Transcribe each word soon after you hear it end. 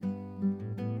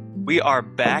We are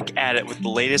back at it with the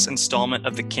latest installment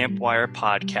of the Campwire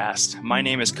podcast. My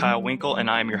name is Kyle Winkle, and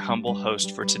I am your humble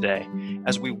host for today.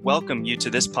 As we welcome you to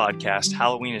this podcast,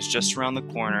 Halloween is just around the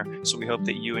corner, so we hope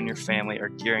that you and your family are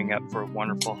gearing up for a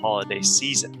wonderful holiday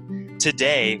season.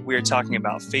 Today, we are talking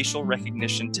about facial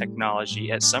recognition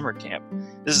technology at summer camp.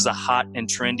 This is a hot and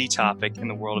trendy topic in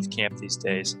the world of camp these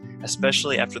days,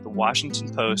 especially after the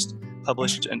Washington Post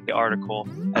published an article,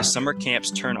 "As Summer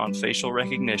Camps Turn on Facial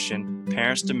Recognition,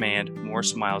 Parents Demand More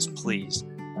Smiles Please,"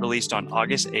 released on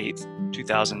August 8th,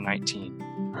 2019.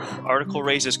 The article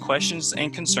raises questions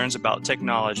and concerns about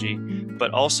technology, but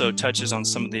also touches on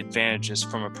some of the advantages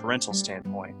from a parental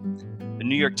standpoint. The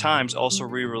New York Times also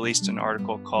re-released an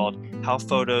article called "How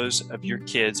Photos of Your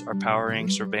Kids Are Powering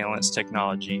Surveillance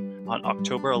Technology" on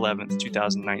October 11th,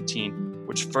 2019,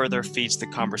 which further feeds the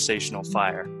conversational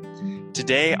fire.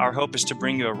 Today, our hope is to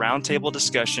bring you a roundtable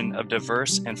discussion of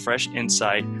diverse and fresh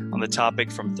insight on the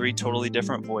topic from three totally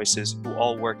different voices who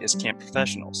all work as camp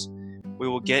professionals. We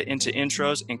will get into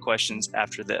intros and questions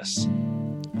after this.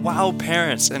 Wow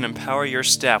parents and empower your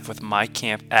staff with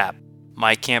MyCamp app.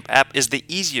 MyCamp app is the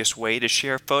easiest way to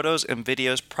share photos and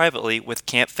videos privately with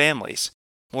camp families.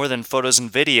 More than photos and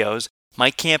videos,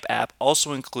 MyCamp app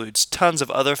also includes tons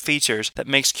of other features that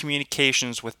makes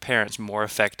communications with parents more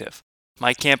effective.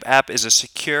 MyCamp app is a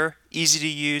secure,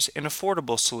 easy-to-use, and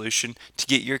affordable solution to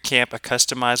get your camp a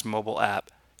customized mobile app.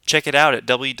 Check it out at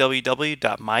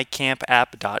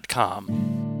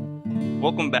www.mycampapp.com.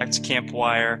 Welcome back to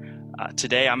Campwire.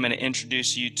 Today I'm going to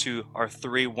introduce you to our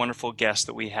three wonderful guests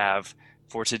that we have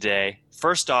for today.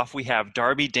 First off, we have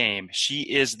Darby Dame. She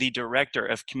is the Director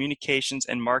of Communications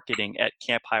and Marketing at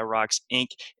Camp High Rocks, Inc.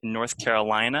 in North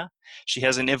Carolina. She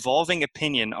has an evolving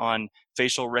opinion on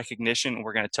facial recognition.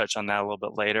 We're going to touch on that a little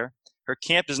bit later. Her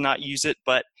camp does not use it,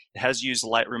 but it has used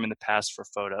Lightroom in the past for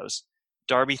photos.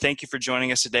 Darby, thank you for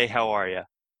joining us today. How are you?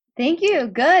 Thank you.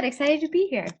 Good. Excited to be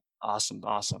here. Awesome.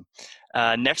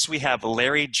 Next, we have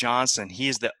Larry Johnson. He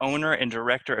is the owner and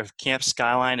director of Camp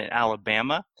Skyline in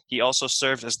Alabama. He also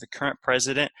served as the current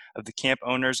president of the Camp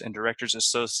Owners and Directors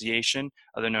Association,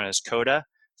 otherwise known as CODA,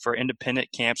 for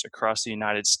independent camps across the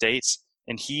United States.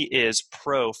 And he is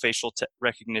pro facial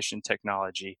recognition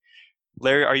technology.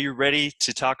 Larry, are you ready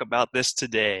to talk about this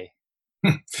today?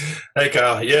 Hey,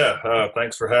 Kyle. Yeah,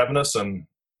 thanks for having us. And,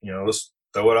 let's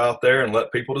throw it out there and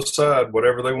let people decide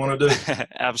whatever they want to do.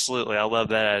 Absolutely. I love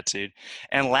that attitude.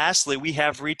 And lastly, we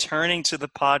have returning to the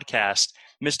podcast,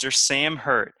 Mr. Sam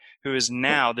Hurt, who is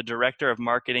now the Director of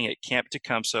Marketing at Camp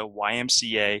Tecumseh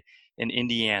YMCA in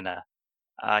Indiana.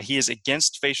 He is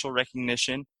against facial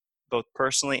recognition, both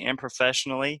personally and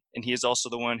professionally, and he is also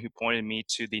the one who pointed me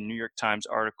to the New York Times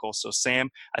article. So,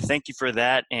 Sam, I thank you for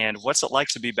that. And what's it like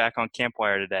to be back on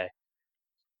Campwire today?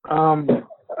 I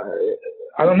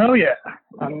don't know yet.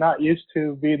 I'm not used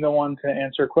to being the one to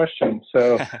answer questions.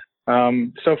 So,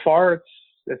 so far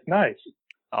it's nice.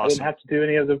 Awesome. I didn't have to do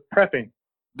any of the prepping.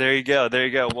 There you go.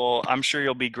 Well, I'm sure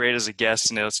you'll be great as a guest,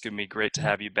 and it's going to be great to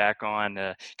have you back on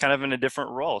kind of in a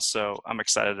different role. So I'm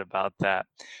excited about that.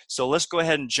 So let's go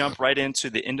ahead and jump right into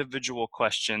the individual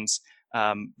questions.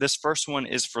 This first one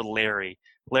is for Larry.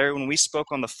 Larry, when we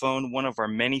spoke on the phone, one of our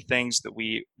many things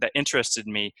that interested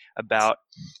me about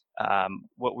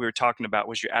what we were talking about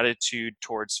was your attitude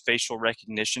towards facial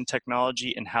recognition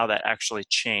technology and how that actually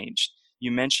changed.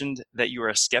 You mentioned that you were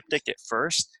a skeptic at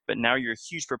first, but now you're a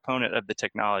huge proponent of the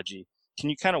technology.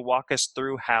 Can you kind of walk us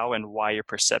through how and why your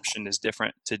perception is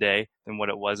different today than what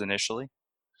it was initially?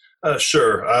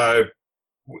 Sure.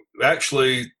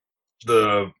 We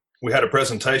had a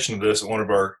presentation of this at one of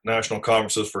our national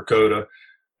conferences for CODA,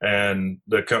 and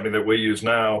the company that we use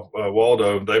now,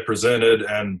 Waldo, they presented,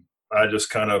 and I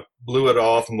just kind of blew it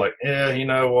off. I'm like, you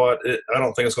know what? I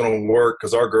don't think it's going to work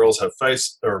because our girls have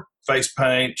face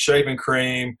paint, shaving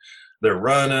cream. They're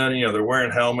running, they're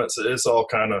wearing helmets. It's all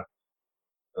kind of,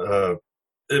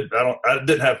 I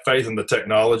didn't have faith in the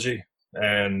technology.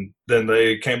 And then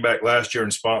they came back last year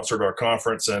and sponsored our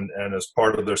conference. And as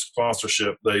part of their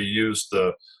sponsorship, they used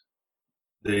the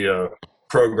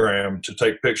program to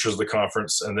take pictures of the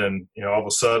conference. And then, all of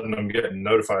a sudden I'm getting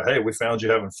notified, hey, we found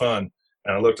you having fun.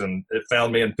 And I looked and it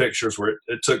found me in pictures where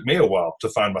it took me a while to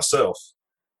find myself.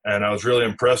 And I was really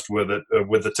impressed with it,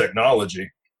 with the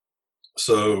technology.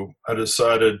 So I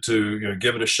decided to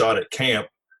give it a shot at camp.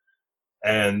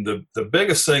 And the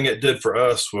biggest thing it did for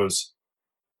us was,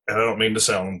 and I don't mean to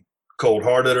sound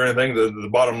cold-hearted or anything, the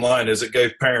bottom line is it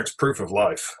gave parents proof of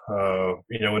life.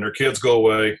 When their kids go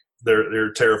away,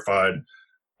 they're terrified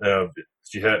if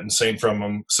you hadn't seen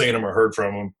them or heard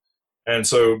from them. And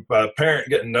so by a parent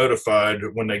getting notified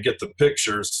when they get the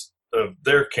pictures of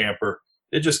their camper,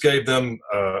 it just gave them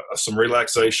some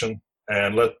relaxation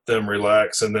and let them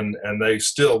relax. And they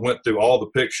still went through all the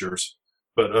pictures,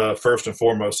 but first and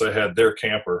foremost, they had their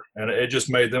camper, and it just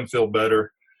made them feel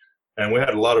better. And we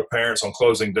had a lot of parents on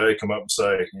closing day come up and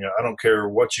say, I don't care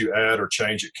what you add or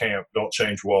change at camp, don't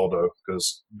change Waldo,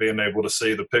 because being able to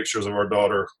see the pictures of our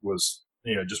daughter was,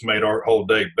 just made our whole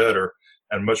day better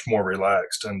and much more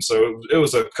relaxed. And so it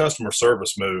was a customer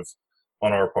service move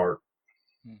on our part.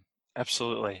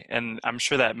 Absolutely. And I'm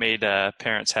sure that made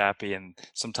parents happy. And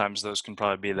sometimes those can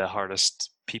probably be the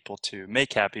hardest people to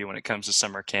make happy when it comes to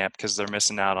summer camp, because they're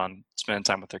missing out on spending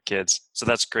time with their kids. So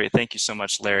that's great. Thank you so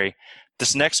much, Larry.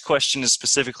 This next question is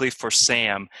specifically for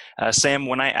Sam. Sam,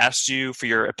 when I asked you for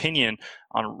your opinion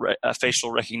on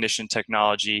facial recognition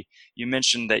technology, you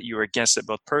mentioned that you were against it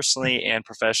both personally and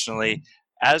professionally.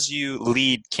 As you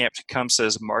lead Camp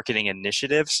Tecumseh's marketing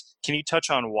initiatives, can you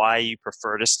touch on why you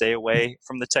prefer to stay away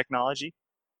from the technology?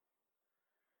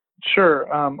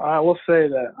 Sure. I will say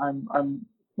that I'm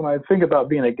when I think about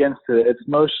being against it, it's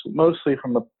mostly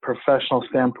from a professional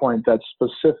standpoint that's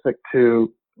specific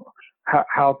to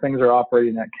how things are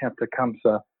operating at Camp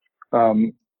Tecumseh.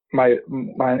 And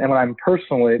when I'm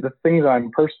personally, the things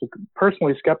I'm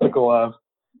personally skeptical of,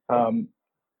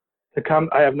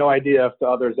 I have no idea if the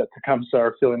others at Tecumseh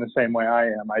are feeling the same way I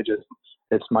am.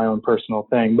 It's my own personal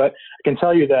thing. But I can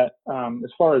tell you that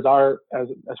as far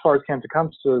as Camp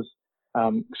Tecumseh's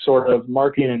sort of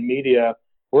marketing and media,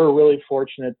 we're really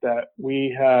fortunate that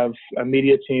we have a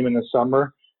media team in the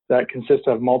summer that consists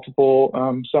of multiple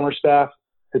summer staff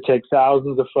who take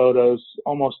thousands of photos,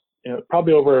 almost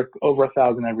probably over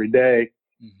 1,000 every day,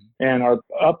 and are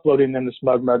uploading them to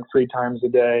SmugMug 3 times a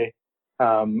day.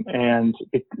 And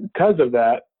because of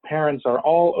that, parents are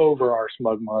all over our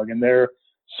SmugMug, and they're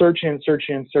searching.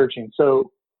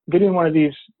 So getting one of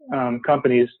these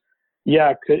companies,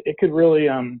 it could really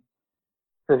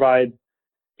provide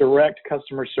direct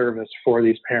customer service for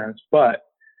these parents. But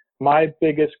my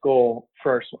biggest goal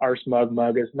for our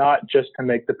SmugMug is not just to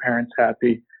make the parents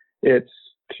happy. It's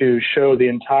to show the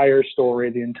entire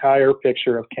story, the entire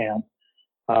picture of camp.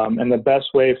 And the best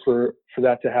way for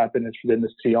that to happen is for them to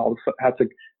see have to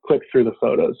click through the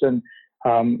photos. And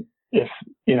if,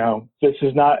 this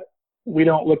is not, we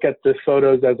don't look at the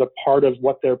photos as a part of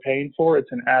what they're paying for.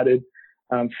 It's an added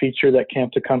feature that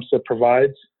Camp Tecumseh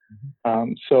provides.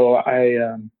 So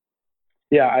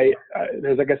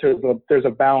there's a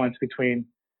balance between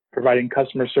providing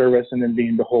customer service and then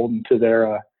being beholden to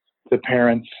the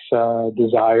parents'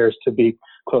 desires to be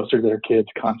closer to their kids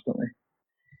constantly.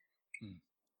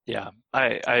 Yeah,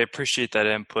 I appreciate that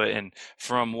input. And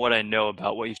from what I know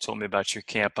about what you've told me about your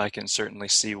camp, I can certainly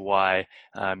see why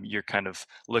you're kind of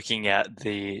looking at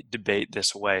the debate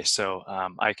this way. So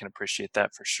I can appreciate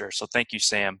that for sure. So thank you,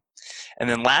 Sam. And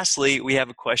then lastly, we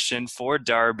have a question for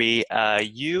Darby.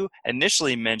 You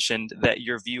initially mentioned that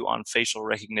your view on facial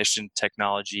recognition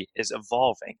technology is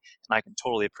evolving, and I can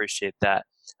totally appreciate that.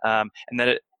 And that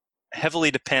it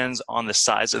heavily depends on the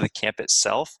size of the camp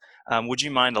itself. Would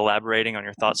you mind elaborating on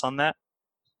your thoughts on that?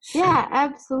 Yeah,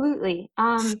 absolutely.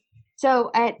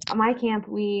 So at my camp,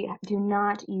 we do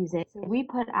not use it. So we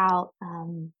put out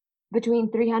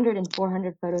between 300 and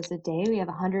 400 photos a day. We have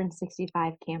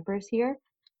 165 campers here.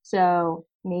 So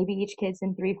maybe each kid's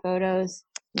in 3 photos,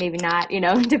 maybe not,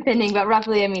 depending, but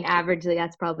roughly, averagely,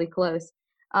 that's probably close.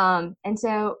 And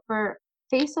so for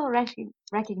facial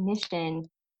recognition,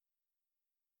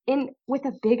 with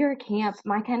a bigger camp,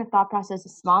 my kind of thought process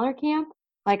is smaller camp.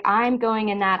 Like I'm going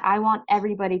in that I want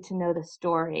everybody to know the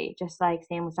story, just like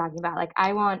Sam was talking about. Like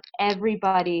I want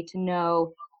everybody to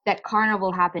know that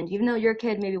carnival happened, even though your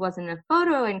kid maybe wasn't in a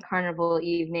photo in carnival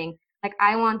evening. Like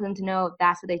I want them to know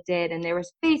that's what they did, and there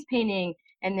was face painting,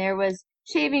 and there was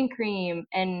shaving cream,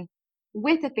 and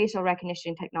with the facial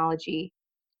recognition technology,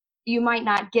 you might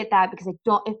not get that because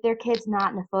if their kid's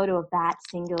not in a photo of that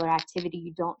singular activity,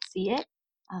 you don't see it.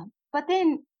 But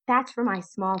then that's for my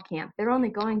small camp. They're only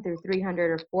going through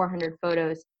 300 or 400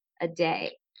 photos a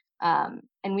day. And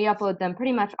we upload them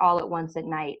pretty much all at once at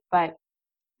night, but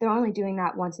they're only doing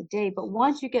that once a day. But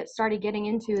once you started getting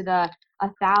into the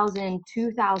 1,000,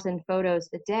 2,000 photos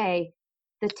a day,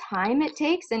 the time it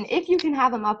takes, and if you can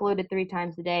have them uploaded 3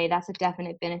 times a day, that's a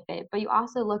definite benefit. But you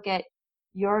also look at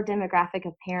your demographic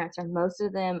of parents. Are most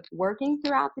of them working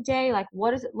throughout the day? Like,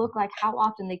 what does it look like? How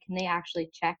often can they actually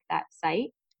check that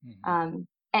site? Mm-hmm.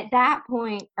 At that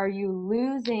point, are you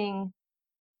doing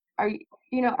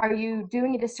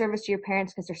a disservice to your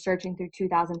parents because they're searching through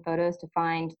 2,000 photos to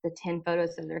find the 10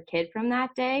 photos of their kid from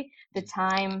that day? The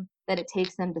time that it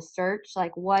takes them to search,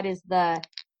 like what is the,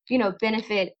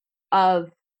 benefit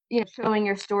of, showing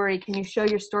your story, can you show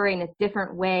your story in a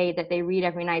different way that they read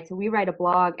every night? So we write a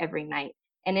blog every night,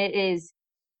 and it is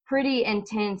pretty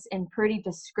intense and pretty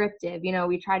descriptive.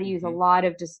 We try to use a lot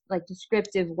of just like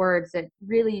descriptive words that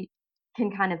really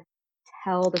can kind of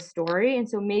tell the story. And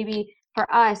so maybe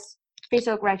for us,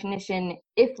 facial recognition,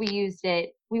 if we used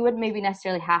it, we wouldn't maybe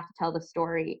necessarily have to tell the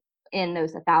story in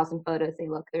those 1,000 photos they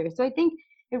look through. So I think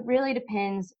it really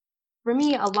depends. For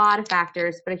me, a lot of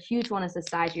factors, but a huge one is the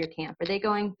size of your camp. Are they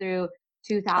going through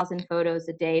 2,000 photos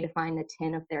a day to find the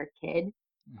 10 of their kid?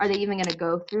 Are they even going to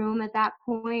go through them at that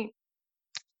point?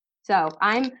 So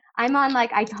I'm on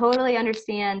I totally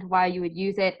understand why you would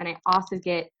use it, and I also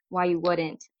get why you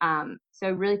wouldn't. So I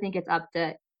really think it's up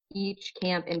to each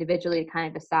camp individually to kind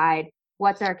of decide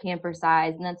what's our camper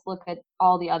size, and let's look at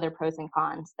all the other pros and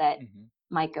cons that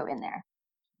might go in there.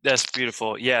 That's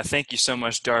beautiful. Yeah, thank you so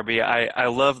much, Darby. I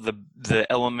love the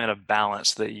element of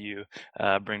balance that you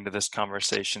bring to this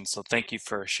conversation. So thank you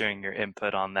for sharing your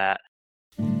input on that.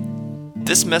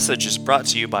 This message is brought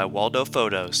to you by Waldo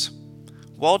Photos.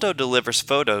 Waldo delivers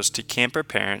photos to camper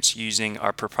parents using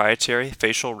our proprietary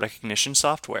facial recognition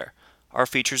software. Our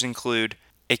features include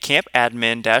a camp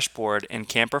admin dashboard and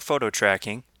camper photo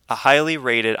tracking, a highly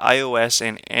rated iOS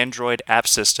and Android app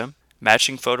system,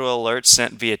 matching photo alerts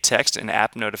sent via text and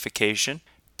app notification,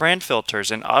 brand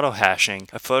filters and auto-hashing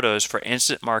of photos for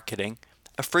instant marketing,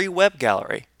 a free web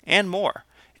gallery, and more.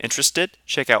 Interested?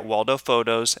 Check out Waldo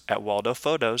Photos at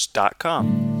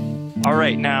waldophotos.com. All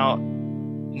right, now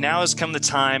has come the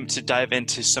time to dive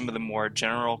into some of the more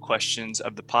general questions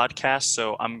of the podcast.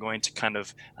 So I'm going to kind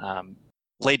of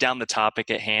lay down the topic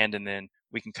at hand, and then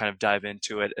we can kind of dive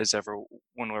into it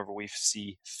whenever we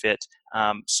see fit.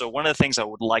 So one of the things I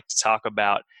would like to talk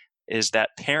about is that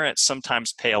parents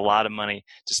sometimes pay a lot of money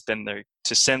to send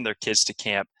their kids to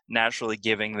camp, naturally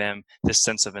giving them this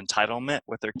sense of entitlement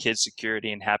with their kids'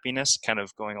 security and happiness, kind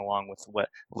of going along with what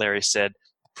Larry said,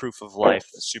 proof of life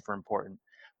is super important.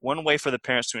 One way for the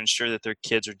parents to ensure that their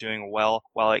kids are doing well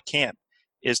while at camp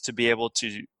is to be able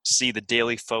to see the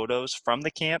daily photos from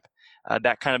the camp.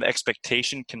 That kind of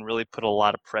expectation can really put a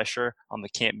lot of pressure on the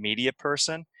camp media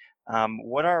person.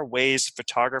 What are ways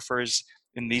photographers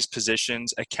in these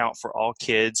positions account for all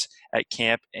kids at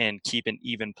camp and keep an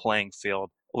even playing field?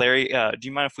 Larry, do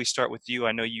you mind if we start with you?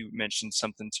 I know you mentioned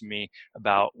something to me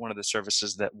about one of the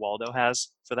services that Waldo has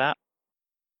for that.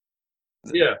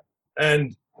 Yeah,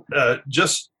 and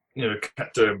just to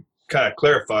kind of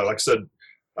clarify, like I said,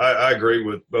 I agree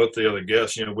with both the other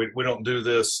guests. We don't do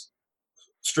this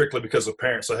strictly because the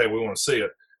parents say, hey, we want to see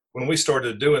it. When we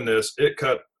started doing this, it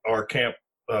cut our camp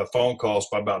phone calls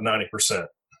by about 90%,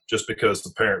 just because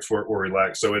the parents were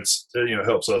relaxed. So it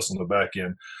helps us on the back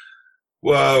end.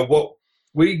 Well, what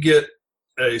we get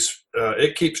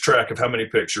it keeps track of how many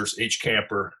pictures each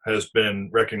camper has been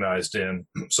recognized in.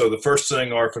 So the first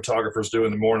thing our photographers do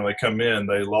in the morning, they come in,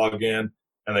 they log in,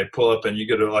 and they pull up, and you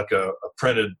get a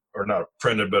printed, or not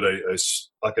printed, but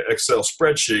like an Excel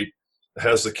spreadsheet that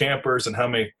has the campers and how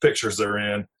many pictures they're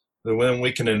in. And then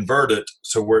we can invert it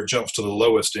so where it jumps to the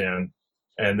lowest end,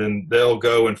 and then they'll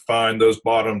go and find those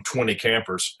bottom 20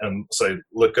 campers and say,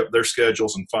 look up their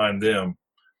schedules and find them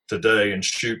today and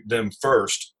shoot them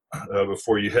first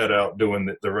before you head out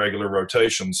doing the regular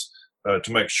rotations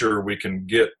to make sure we can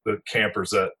get the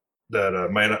campers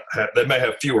that may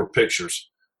have fewer pictures.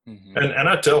 Mm-hmm. And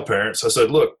I tell parents, I said,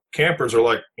 look, campers are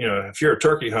like, if you're a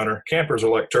turkey hunter, campers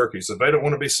are like turkeys. If they don't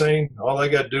want to be seen, all they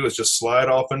got to do is just slide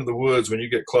off into the woods when you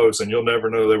get close, and you'll never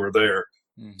know they were there.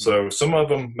 Mm-hmm. So some of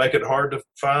them make it hard to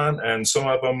find, and some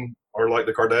of them are like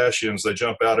the Kardashians. They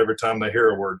jump out every time they hear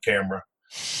a word camera.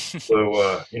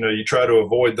 So, you try to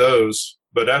avoid those.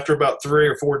 But after about 3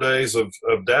 or 4 days of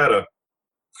data,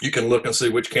 you can look and see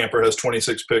which camper has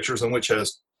 26 pictures and which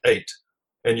has 8.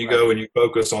 And you go and you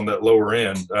focus on that lower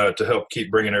end to help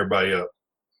keep bringing everybody up.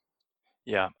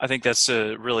 Yeah, I think that's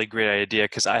a really great idea,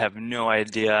 because I have no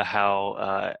idea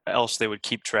how else they would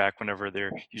keep track whenever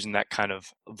they're using that kind of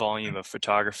volume of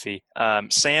photography.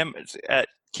 Sam, at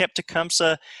Camp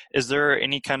Tecumseh, is there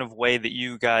any kind of way that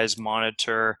you guys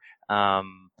monitor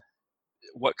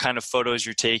what kind of photos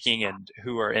you're taking and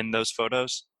who are in those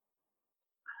photos?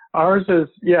 Ours is,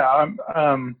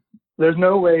 there's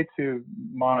no way to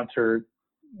monitor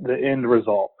the end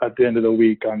result at the end of the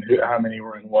week on how many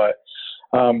were in what.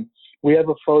 We have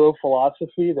a photo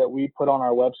philosophy that we put on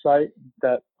our website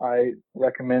that I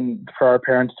recommend for our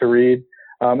parents to read.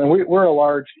 And we're a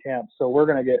large camp, so we're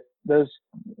going to get this.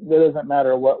 It doesn't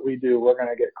matter what we do, we're going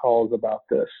to get calls about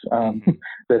this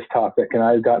topic. And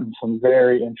I've gotten some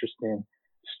very interesting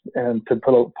and to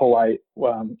put polite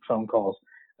phone calls.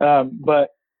 But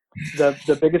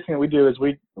the biggest thing that we do is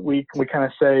we kind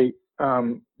of say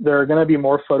there are going to be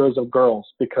more photos of girls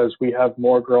because we have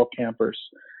more girl campers.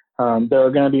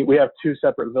 We have 2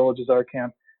 separate villages at our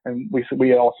camp, and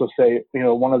we also say,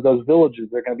 one of those villages,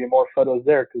 there are going to be more photos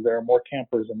there because there are more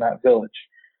campers in that village.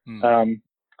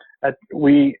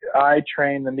 I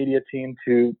train the media team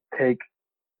to take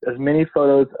as many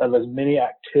photos of as many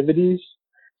activities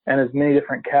and as many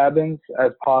different cabins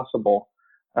as possible,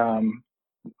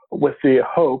 with the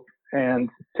hope, and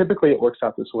typically it works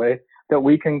out this way, that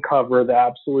we can cover the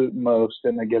absolute most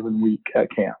in a given week at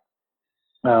camp.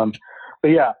 But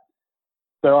yeah,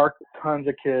 there are tons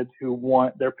of kids who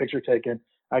want their picture taken.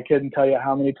 I couldn't tell you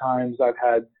how many times I've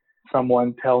had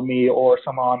someone tell me or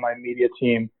someone on my media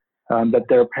team that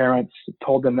their parents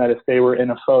told them that if they were in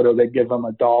a photo, they'd give them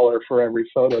 $1 for every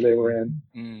photo they were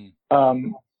in.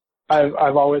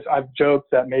 I've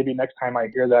joked that maybe next time I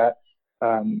hear that,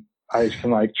 I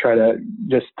can try to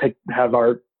just have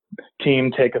our team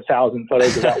take 1,000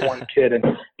 photos of that one kid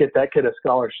and get that kid a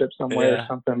scholarship somewhere or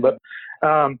something. But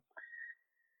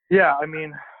yeah, I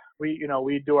mean,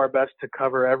 we do our best to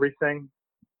cover everything.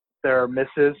 There are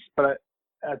misses, but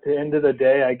at the end of the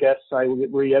day, I guess I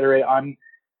would reiterate,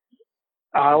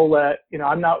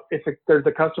 if there's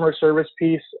a customer service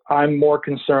piece, I'm more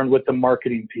concerned with the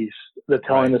marketing piece, the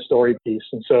telling the story piece.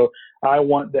 And so I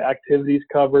want the activities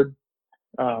covered.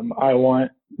 I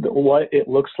want what it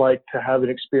looks like to have an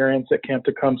experience at Camp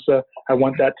Tecumseh. I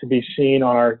want that to be seen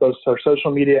on both our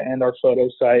social media and our photo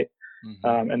site.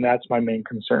 And that's my main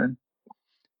concern.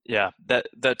 Yeah, that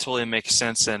totally makes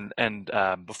sense. And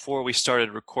before we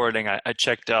started recording, I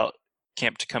checked out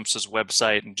Camp Tecumseh's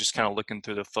website and just kind of looking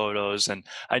through the photos, and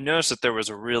I noticed that there was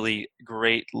a really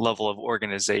great level of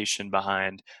organization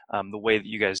behind the way that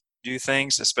you guys do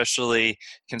things, especially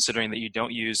considering that you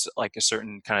don't use like a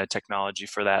certain kind of technology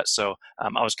for that. So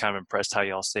I was kind of impressed how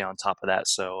you all stay on top of that.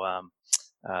 So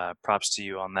props to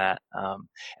you on that.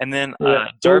 And then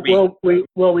Darby.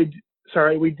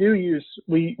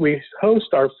 We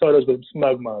host our photos with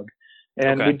SmugMug,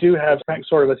 and we do have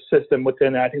sort of a system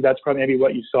within that. I think that's probably maybe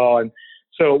what you saw. And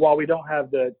so while we don't have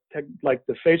the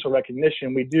facial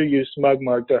recognition, we do use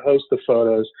SmugMug to host the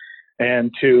photos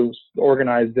and to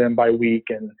organize them by week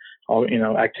and all,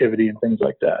 activity and things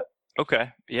like that. Okay.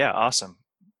 Yeah. Awesome.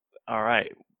 All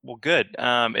right. Well, good.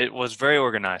 It was very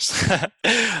organized.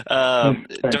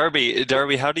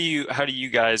 Darby, how do you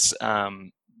guys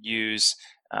use?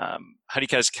 How do you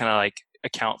guys kind of like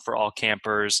account for all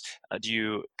campers? Do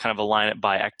you kind of align it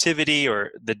by activity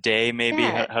or the day maybe?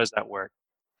 Yeah. How does that work?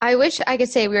 I wish I could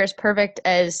say we were as perfect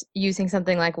as using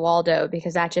something like Waldo,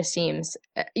 because that just seems,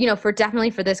 definitely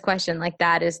for this question, like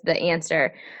that is the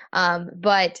answer.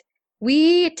 But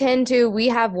we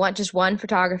have one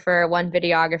photographer, one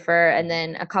videographer, and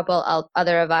then a couple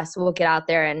other of us will get out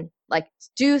there and like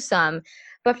do some.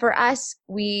 But for us,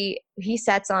 he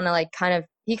sets on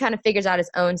he kind of figures out his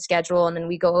own schedule, and then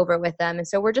we go over with them. And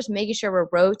so we're just making sure we're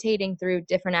rotating through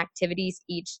different activities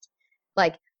each,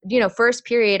 first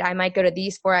period, I might go to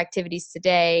these 4 activities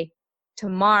today.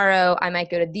 Tomorrow, I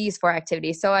might go to these 4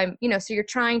 activities. So so you're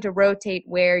trying to rotate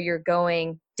where you're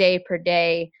going day per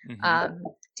day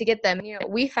to get them.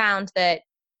 We found that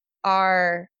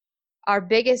our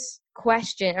biggest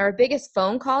question, or our biggest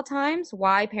phone call times,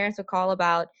 why parents would call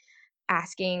about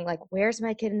asking where's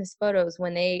my kid in his photos,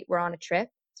 when they were on a trip,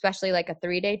 especially like a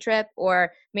 3-day trip,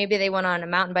 or maybe they went on a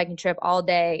mountain biking trip all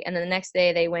day and then the next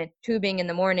day they went tubing in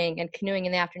the morning and canoeing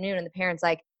in the afternoon, and the parents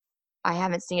I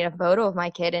haven't seen a photo of my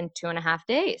kid in 2.5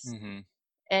 days.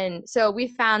 And so we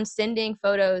found sending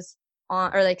photos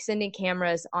sending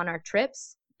cameras on our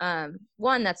trips.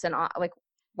 One, that's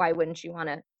why wouldn't you want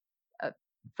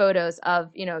photos of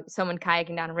someone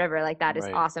kayaking down a river? That is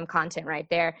awesome content right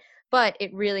there. But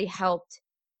it really helped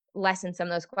lessen some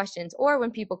of those questions. Or when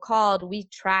people called, we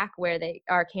track where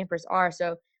our campers are.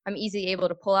 So I'm easily able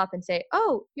to pull up and say,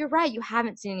 oh, you're right, you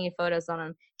haven't seen any photos on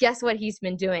him. Guess what he's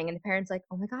been doing? And the parents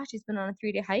oh my gosh, he's been on a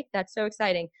 3-day hike. That's so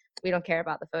exciting. We don't care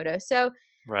about the photos. So,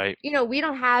 we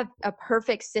don't have a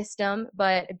perfect system,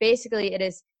 but basically it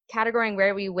is categorizing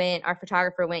where we went. Our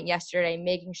photographer went yesterday,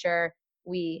 making sure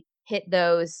we hit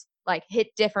those, hit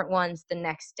different ones the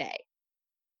next day.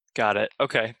 Got it.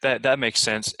 Okay, that makes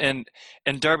sense. And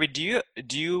Darby, do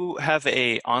you have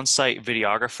a on-site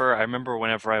videographer? I remember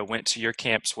whenever I went to your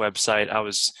camp's website, I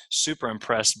was super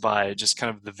impressed by just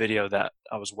kind of the video that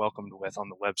I was welcomed with on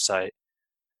the website.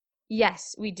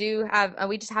 Yes, we do have.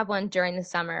 We just have one during the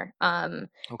summer. The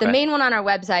main one on our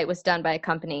website was done by a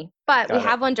company, but we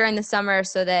have one during the summer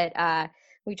so that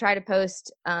we try to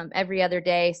post every other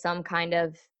day some kind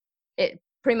of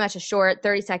pretty much a short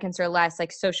 30 seconds or less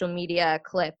social media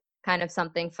clip kind of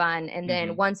something fun. And then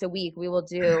Mhm. once a week, we will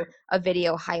do a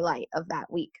video highlight of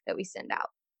that week that we send out.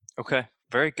 Okay,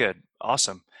 very good.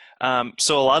 Awesome.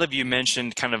 So a lot of you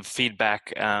mentioned kind of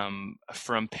feedback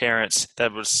from parents.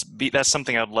 That's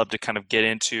something I'd love to kind of get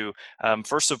into.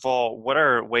 First of all, what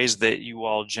are ways that you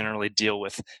all generally deal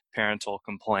with parental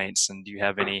complaints, and do you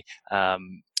have any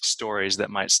stories that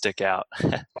might stick out?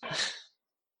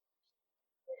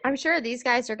 I'm sure these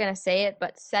guys are going to say it,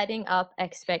 but setting up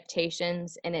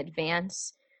expectations in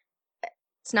advance,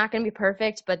 it's not going to be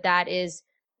perfect, but that is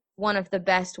one of the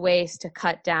best ways to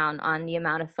cut down on the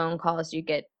amount of phone calls you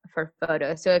get for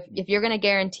photos. So if you're going to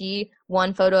guarantee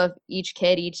one photo of each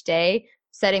kid each day,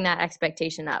 setting that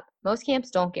expectation up. Most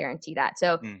camps don't guarantee that.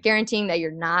 So guaranteeing that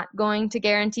you're not going to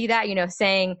guarantee that,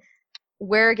 saying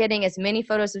we're getting as many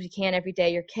photos as we can every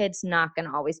day, your kid's not going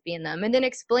to always be in them. And then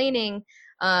explaining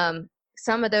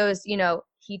some of those,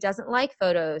 he doesn't like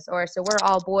photos, or so we're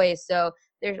all boys. So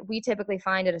we typically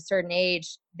find at a certain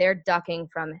age, they're ducking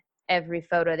from every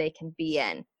photo they can be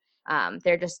in.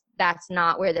 That's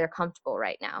not where they're comfortable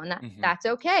right now. And that's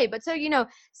okay. But so,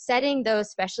 setting those,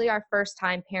 especially our first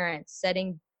time parents,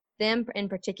 setting them in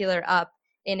particular up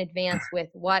in advance with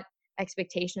what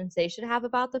expectations they should have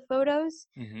about the photos.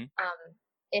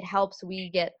 It helps we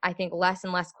get, I think, less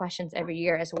and less questions every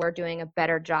year as we're doing a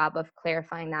better job of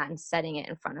clarifying that and setting it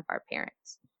in front of our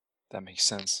parents. That makes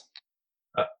sense.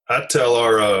 I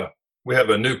tell we have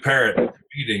a new parent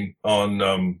meeting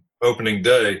on opening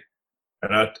day,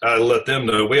 and I let them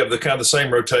know we have the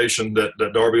same rotation that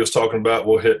Darby was talking about.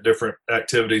 We'll hit different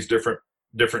activities,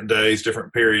 different days,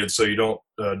 different periods, so you don't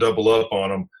double up on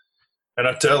them. And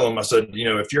I tell them, I said,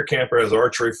 if your camper has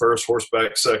archery first,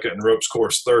 horseback second, and ropes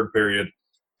course third period,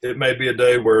 it may be a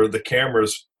day where the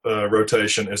camera's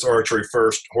rotation is archery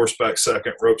first, horseback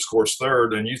second, ropes course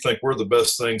third, and you think we're the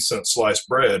best thing since sliced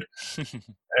bread.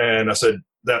 And I said,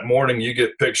 that morning you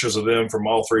get pictures of them from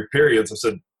all three periods. I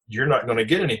said, you're not going to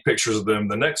get any pictures of them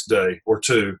the next day or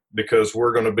two because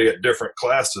we're going to be at different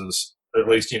classes, at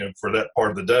least, for that part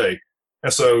of the day.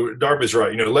 And so Darby's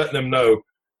right, letting them know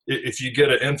if you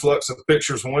get an influx of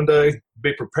pictures one day,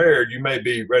 be prepared. You may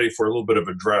be ready for a little bit of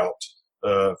a drought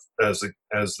as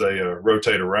they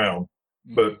rotate around.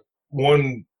 But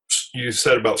one you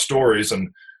said about stories, and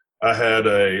I had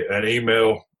an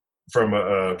email from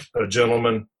a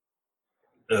gentleman.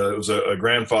 It was a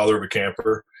grandfather of a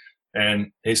camper,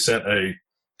 and he sent a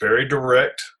very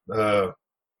direct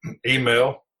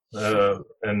email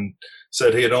and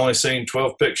said he had only seen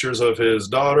 12 pictures of his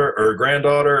daughter or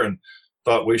granddaughter, and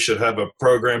thought we should have a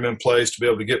program in place to be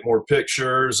able to get more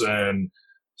pictures, and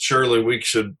surely we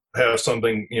should have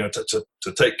something,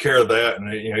 to take care of that.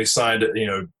 And, he signed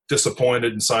it,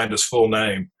 disappointed, and signed his full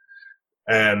name.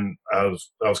 And I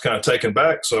was kind of taken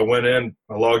back. So I went in,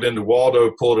 I logged into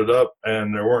Waldo, pulled it up,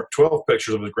 and there weren't 12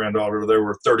 pictures of his granddaughter. There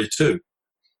were 32.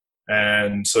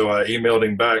 And so I emailed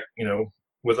him back,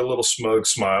 with a little smug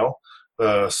smile,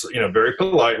 very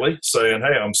politely saying,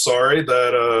 hey, I'm sorry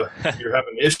that you're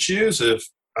having issues. If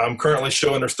I'm currently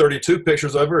showing there's 32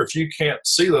 pictures of her. If you can't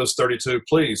see those 32,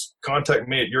 please contact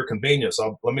me at your convenience.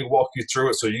 Let me walk you through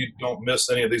it so you don't miss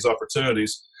any of these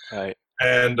opportunities. Right.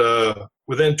 And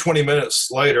within 20 minutes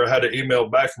later, I had an email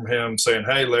back from him saying,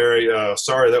 hey, Larry,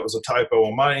 sorry, that was a typo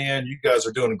on my end. You guys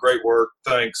are doing great work.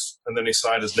 Thanks. And then he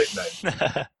signed his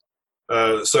nickname.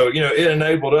 So, it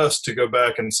enabled us to go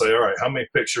back and say, all right, how many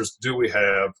pictures do we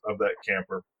have of that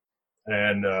camper?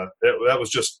 And that was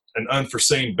just an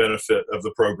unforeseen benefit of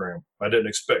the program. I didn't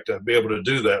expect to be able to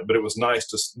do that, but it was nice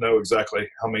to know exactly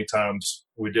how many times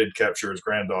we did capture his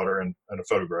granddaughter in a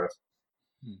photograph.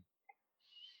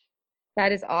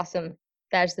 That is awesome.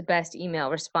 That is the best email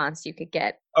response you could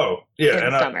get. Oh, yeah. In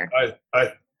And summer.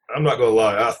 I'm not going to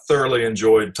lie. I thoroughly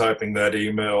enjoyed typing that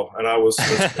email, and I was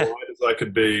as polite as I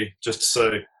could be just to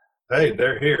say, hey,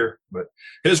 they're here. But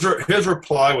his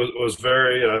reply was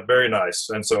very, very nice.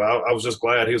 And so I was just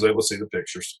glad he was able to see the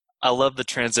pictures. I love the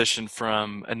transition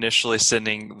from initially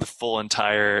sending the full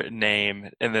entire name,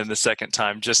 and then the second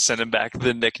time just sending back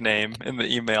the nickname in the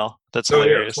email. That's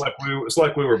hilarious. Yeah, it's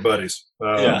like we were buddies.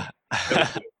 Yeah.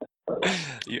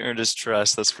 You earned his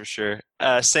trust, that's for sure.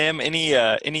 Sam,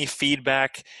 any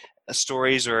feedback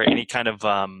stories or any kind of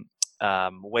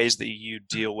ways that you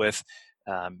deal with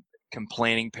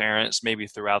complaining parents maybe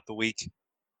throughout the week?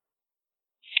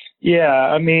 Yeah,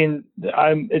 I mean,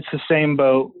 it's the same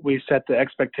boat. We set the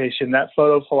expectation. That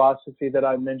photo philosophy that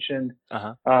I mentioned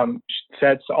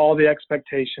sets all the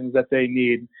expectations that they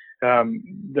need.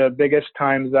 The biggest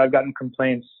times I've gotten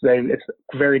complaints, it's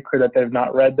very clear that they've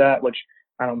not read that, which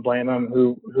I don't blame them.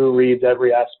 Who reads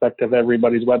every aspect of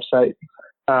everybody's website?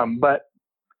 But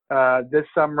this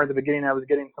summer, at the beginning, I was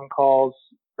getting some calls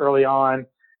early on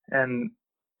and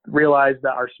realized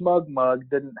that our Smug Mug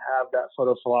didn't have that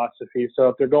photo philosophy. So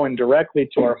if they're going directly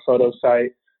to our photo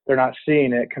site, they're not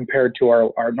seeing it compared to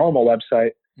our normal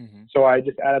website. Mm-hmm. So I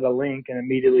just added a link and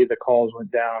immediately the calls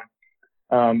went down.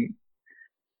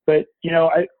 But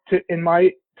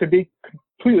to be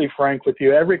completely frank with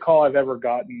you, every call I've ever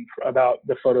gotten about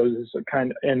the photos is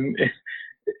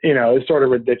is sort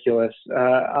of ridiculous.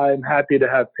 I'm happy to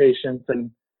have patients and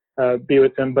be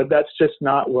with them, but that's just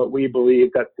not what we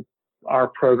believe that our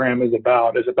program is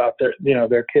about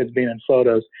their kids being in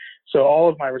photos. So all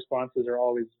of my responses are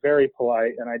always very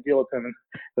polite, and I deal with them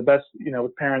the best,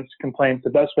 with parents' complaints the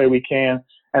best way we can.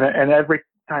 And every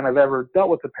time I've ever dealt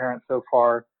with a parent so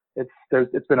far,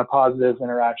 it's been a positive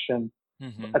interaction.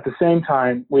 Mm-hmm. At the same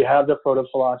time, we have the photo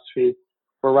philosophy.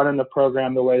 We're running the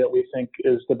program the way that we think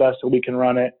is the best that we can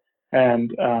run it.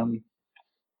 And I'm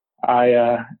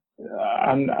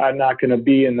not going to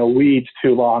be in the weeds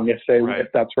too long if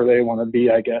that's where they want to be,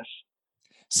 I guess.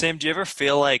 Sam, do you ever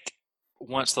feel like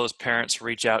once those parents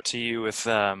reach out to you with,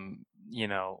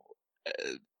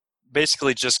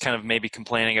 basically just kind of maybe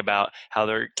complaining about how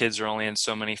their kids are only in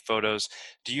so many photos,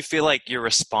 do you feel like your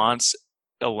response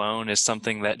alone is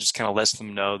something that just kind of lets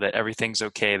them know that everything's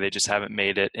okay, they just haven't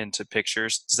made it into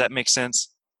pictures? Does that make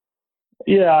sense?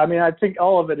 Yeah, I mean, I think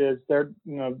all of it is they're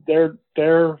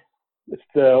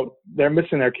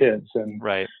missing their kids, and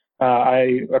right.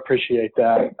 I appreciate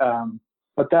that.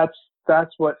 But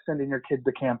that's what sending your kid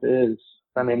to camp is.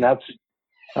 I mean, that's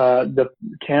the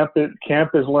camp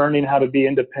is learning how to be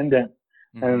independent,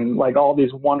 mm-hmm. and like all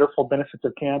these wonderful benefits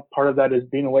of camp. Part of that is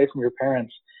being away from your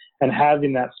parents and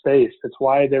having that space. That's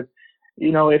why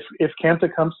if Camp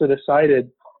Tecumseh decided,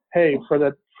 hey,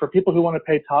 for people who want to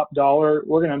pay top dollar,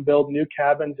 we're going to build new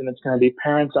cabins and it's going to be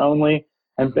parents only.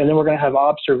 And then we're going to have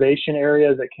observation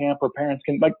areas at camp where parents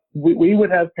can, we would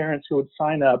have parents who would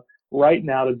sign up right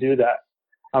now to do that.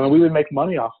 I mean, we would make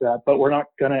money off that, but we're not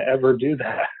going to ever do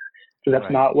that. So that's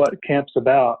right. not what camp's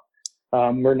about.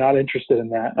 We're not interested in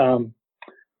that.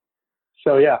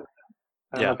 So yeah.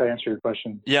 I don't know if I answered your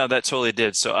question. Yeah, that totally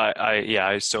did. So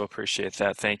I so appreciate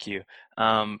that. Thank you.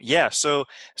 So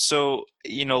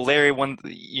Larry,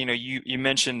 you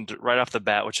mentioned right off the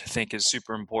bat, which I think is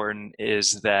super important,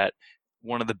 is that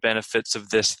one of the benefits of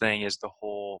this thing is the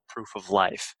whole proof of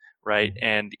life, right?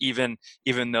 And even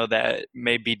though that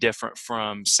may be different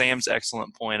from Sam's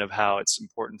excellent point of how it's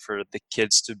important for the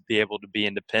kids to be able to be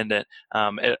independent,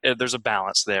 there's a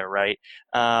balance there, right?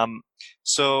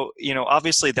 So,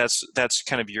 obviously that's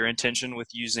kind of your intention with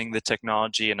using the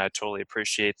technology, and I totally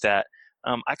appreciate that.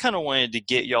 I kind of wanted to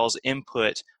get y'all's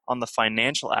input on the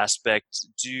financial aspect.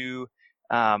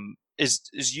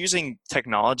 Is using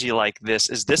technology like this,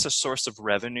 is this a source of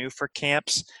revenue for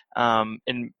camps?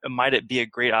 And might it be a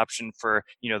great option for,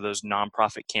 those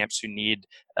nonprofit camps who need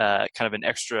kind of an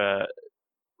extra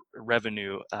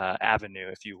revenue avenue,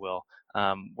 if you will?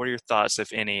 What are your thoughts,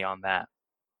 if any, on that?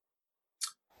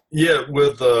 Yeah,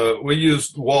 we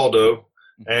used Waldo,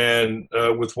 and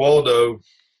with Waldo,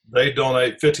 they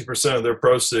donate 50% of their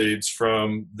proceeds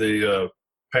from the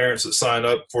parents that sign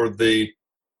up for the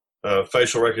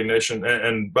facial recognition.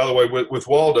 And by the way, with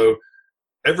Waldo,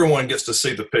 everyone gets to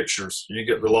see the pictures. You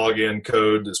get the login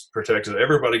code that's protected.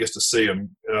 Everybody gets to see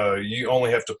them. You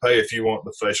only have to pay if you want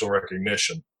the facial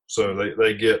recognition. So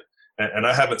they get. And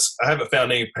I haven't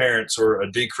found any parents or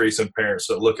a decrease in parents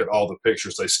that look at all the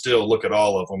pictures. They still look at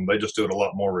all of them. They just do it a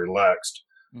lot more relaxed.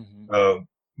 Mm-hmm.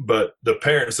 But the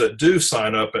parents that do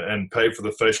sign up and pay for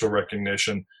the facial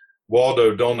recognition,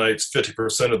 Waldo donates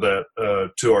 50% of that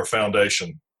to our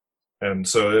foundation. And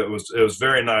so it was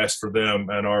very nice for them.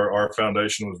 And our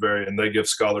foundation was and they give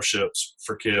scholarships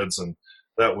for kids. And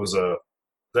that was a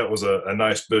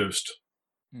nice boost.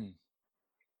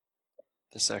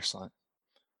 That's excellent.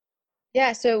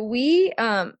 Yeah, so we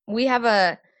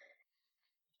have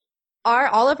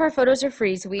all of our photos are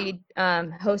free. So we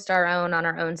host our own on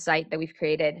our own site that we've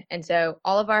created, and so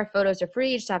all of our photos are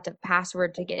free. You just have to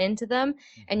password to get into them,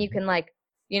 and you can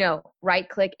right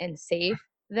click and save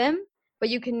them, but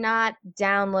you cannot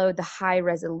download the high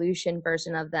resolution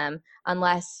version of them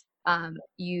unless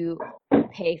you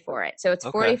pay for it. So it's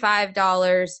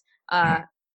 $45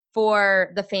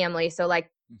 for the family. So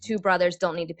two brothers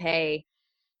don't need to pay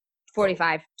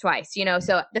 $45 twice,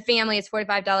 so the family is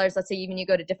 $45. Let's say even you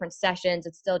go to different sessions,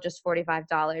 it's still just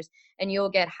 $45, and you'll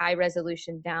get high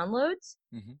resolution downloads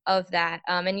of that.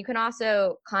 And you can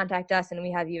also contact us, and we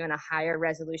have even a higher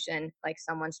resolution, like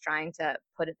someone's trying to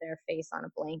put their face on a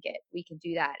blanket. We can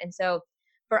do that. And so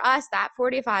for us, that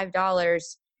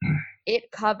 $45 it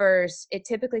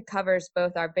typically covers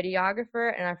both our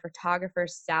videographer and our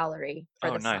photographer's salary for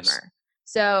Oh, the nice. summer.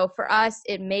 So for us,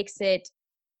 it makes it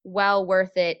well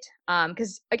worth it.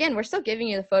 Because again, we're still giving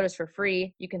you the photos for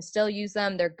free. You can still use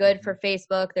them. They're good for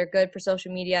Facebook. They're good for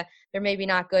social media. They're maybe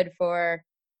not good for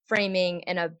framing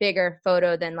in a bigger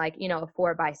photo than like, you know, a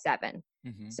 4x7.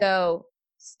 So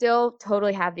still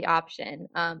totally have the option.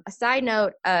 A side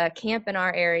note, camp in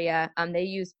our area, they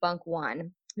use Bunk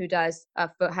One, who does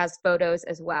has photos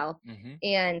as well,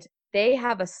 and they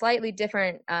have a slightly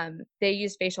different. They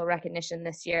used facial recognition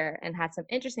this year and had some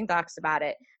interesting thoughts about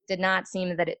it. Did not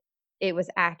seem that it was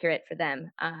accurate for them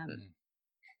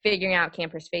figuring out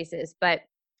campers' faces, but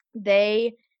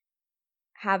they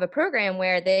have a program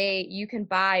where you can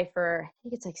buy for, I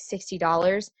think it's like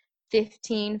 $60,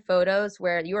 15 photos,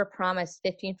 where you are promised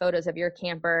 15 photos of your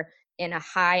camper in a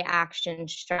high action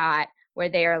shot where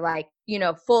they are like, you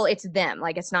know, full, it's them,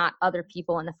 like it's not other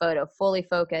people in the photo, fully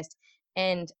focused.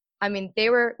 And I mean, they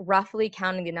were roughly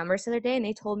counting the numbers the other day, and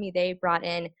they told me they brought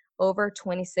in over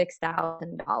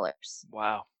 $26,000.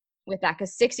 Wow. With that,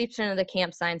 because 60% of the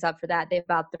camp signs up for that. They have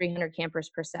about 300 campers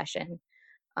per session.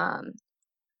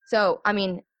 So, I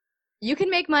mean, you can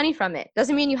make money from it.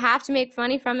 Doesn't mean you have to make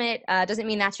money from it. Doesn't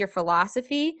mean that's your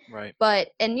philosophy. Right.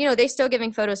 But, and you know, they're still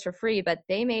giving photos for free, but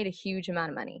they made a huge amount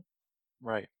of money.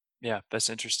 Right. Yeah, that's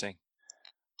interesting.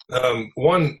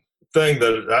 One thing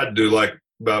that I do like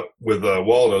about with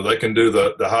Waldo, they can do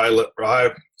the high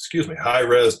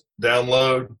res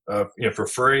download, for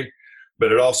free,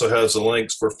 but it also has the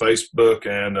links for Facebook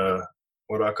and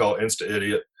what I call Insta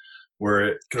Idiot,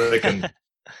 where they can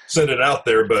send it out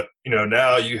there. But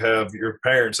now you have your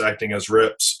parents acting as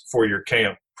reps for your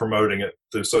camp, promoting it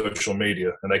through social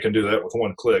media, and they can do that with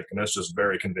one click, and that's just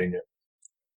very convenient.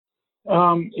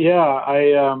 Our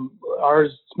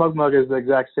Smoke Mug is the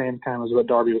exact same kind as what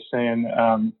Darby was saying.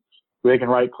 They can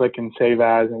right click and save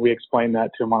as, and we explain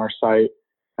that to them on our site.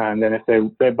 And then if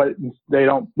we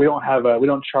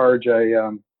don't charge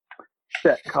a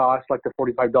set cost like the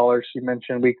 $45 she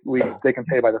mentioned. They can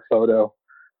pay by the photo.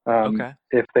 Okay.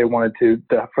 If they wanted to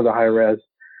for the high res.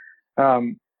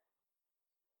 I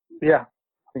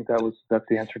think that's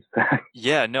the answer to that.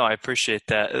 Yeah, no, I appreciate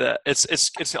that.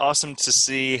 It's awesome to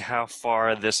see how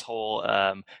far this whole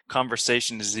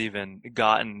conversation has even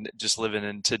gotten, just living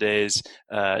in today's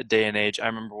day and age. I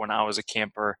remember when I was a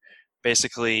camper,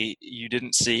 basically you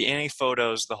didn't see any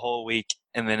photos the whole week,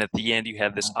 and then at the end you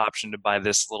had this option to buy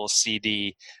this little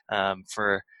CD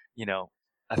for,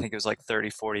 I think it was like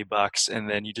 $30-$40, and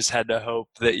then you just had to hope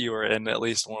that you were in at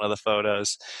least one of the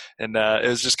photos, and it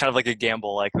was just kind of like a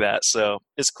gamble like that. So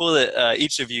it's cool that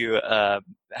each of you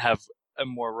have a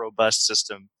more robust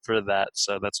system for that.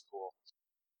 So that's cool.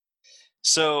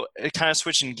 So kind of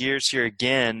switching gears here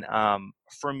again,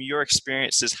 from your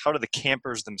experiences, how do the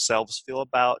campers themselves feel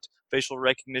about facial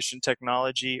recognition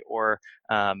technology, or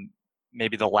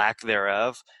maybe the lack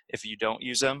thereof if you don't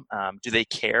use them? Do they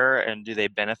care, and do they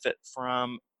benefit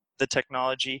from the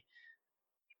technology?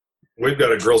 We've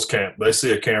got a girls camp. They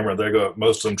see a camera,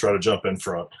 most of them try to jump in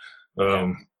front.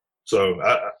 So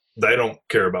they don't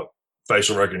care about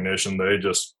facial recognition. They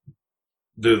just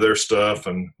do their stuff.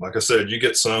 And like I said, you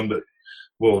get some that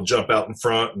will jump out in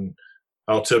front, and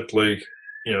I'll typically,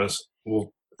 if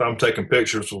I'm taking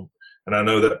pictures, and I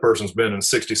know that person's been in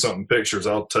 60 something pictures,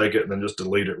 I'll take it and then just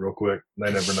delete it real quick.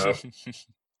 They never know.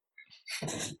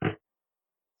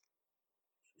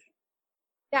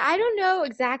 Yeah, I don't know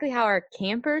exactly how our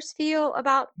campers feel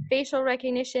about facial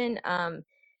recognition.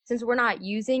 Since we're not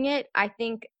using it, I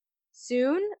think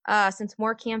soon, since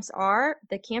more camps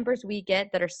the campers we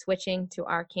get that are switching to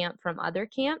our camp from other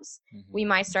camps, we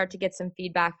might start to get some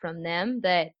feedback from them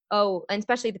that, and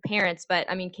especially the parents, but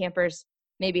I mean campers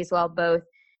maybe as well, both,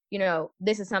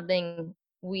 this is something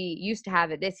we used to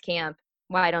have at this camp.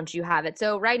 Why don't you have it?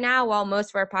 So right now, while most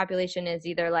of our population is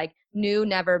either like new,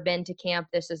 never been to camp,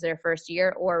 this is their first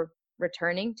year, or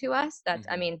returning to us, that's,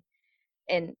 I mean,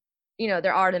 and,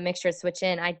 there are the mixtures switch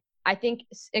in. I think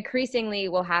increasingly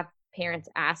we'll have parents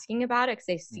asking about it because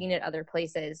they've seen it other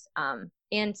places.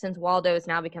 And since Waldo is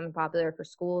now becoming popular for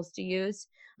schools to use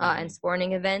and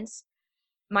sporting events,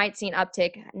 might see an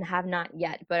uptick and have not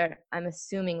yet, but I'm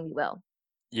assuming we will.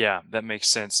 Yeah, that makes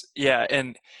sense. Yeah,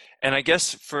 and I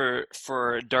guess for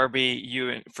Darby,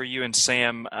 you and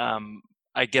Sam,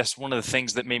 I guess one of the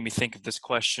things that made me think of this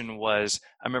question was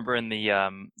I remember in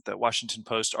the Washington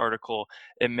Post article,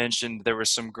 it mentioned there were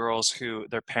some girls who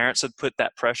their parents had put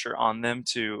that pressure on them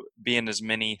to be in as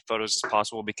many photos as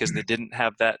possible because they didn't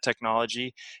have that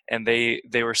technology, and they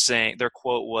were saying their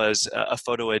quote was a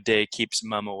photo a day keeps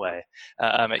mom away.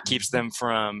 It keeps them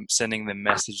from sending them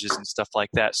messages and stuff like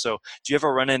that. So do you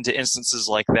ever run into instances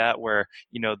like that where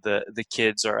the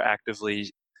kids are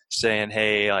actively saying,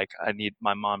 hey, like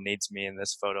my mom needs me in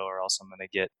this photo or else I'm going to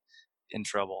get in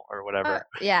trouble or whatever?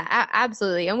 Yeah,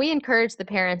 absolutely. And we encourage the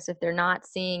parents, if they're not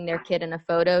seeing their kid in a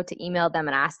photo, to email them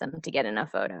and ask them to get in a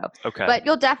photo. Okay. But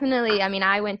you'll definitely,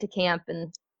 I went to camp,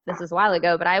 and this was a while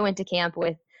ago, but I went to camp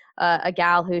with a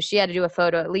gal who she had to do a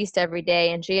photo at least every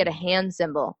day, and she had a hand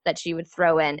symbol that she would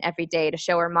throw in every day to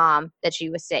show her mom that she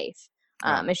was safe.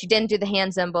 If she didn't do the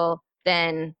hand symbol,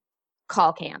 then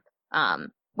call camp.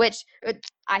 Which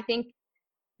I think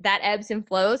that ebbs and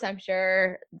flows. I'm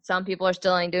sure some people are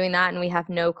still doing that, and we have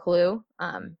no clue.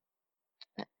 But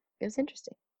it was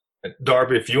interesting.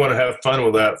 Darby, if you want to have fun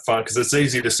with that, fun, because it's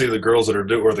easy to see the girls that are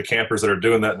or the campers that are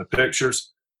doing that in the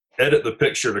pictures. Edit the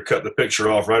picture to cut the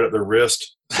picture off right at their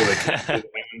wrist, so they can.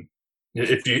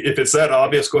 If it's that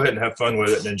obvious, go ahead and have fun with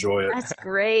it and enjoy it. That's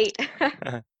great.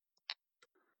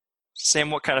 Sam,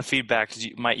 what kind of feedback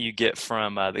might you get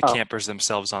from the campers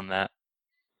themselves on that?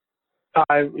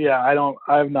 I've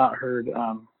not heard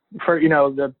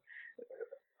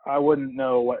I wouldn't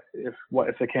know if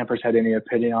the campers had any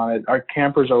opinion on it. Our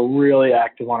campers are really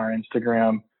active on our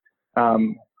Instagram,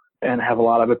 and have a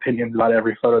lot of opinions about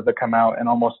every photo that come out, and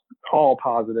almost all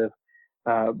positive.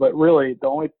 But really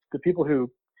the people who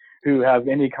have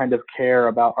any kind of care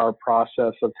about our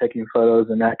process of taking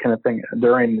photos and that kind of thing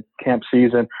during camp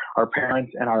season are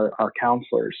parents and our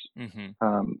counselors. Mm-hmm.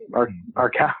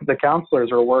 The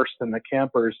counselors are worse than the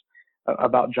campers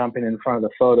about jumping in front of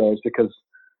the photos because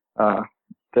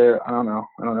they're, I don't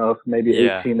know if maybe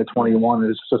 18 to 21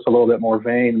 is just a little bit more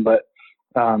vain, but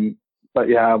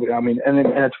yeah, and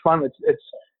it's fun. It's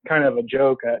kind of a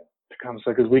joke at Tecumseh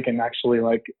because we can actually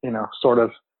sort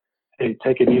of, hey,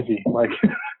 take it easy,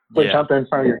 jump in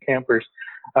front of your campers.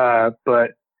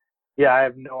 But yeah, I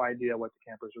have no idea what the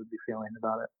campers would be feeling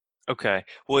about it. Okay.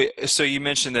 Well, so you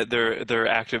mentioned that they're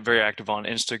active, very active on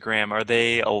Instagram. Are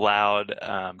they allowed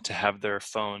to have their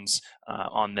phones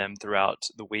on them throughout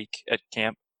the week at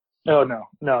camp? Oh, no.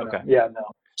 Okay. Yeah, no.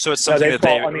 So it's something that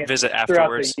they visit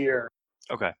afterwards? Throughout the year.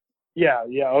 Okay. Yeah.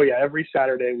 Oh, yeah. Every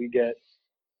Saturday we get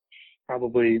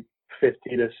probably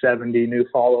 50 to 70 new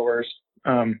followers.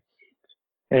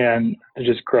 And it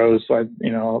just grows,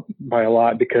 by a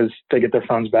lot because they get their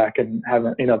phones back and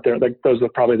haven't, they're those are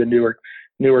probably the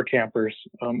newer campers,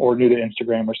 or new to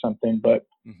Instagram or something. But,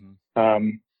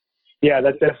 yeah,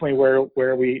 that's definitely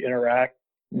where we interact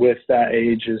with that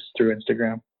age is through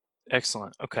Instagram.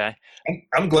 Excellent. Okay.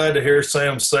 I'm glad to hear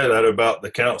Sam say that about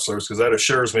the counselors, because that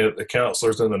assures me that the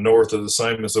counselors in the north are the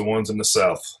same as the ones in the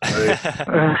south. Right?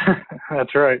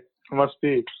 That's right. It must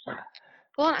be.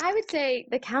 Well, I would say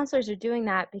the counselors are doing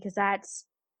that because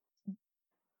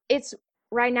it's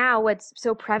right now what's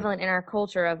so prevalent in our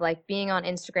culture of being on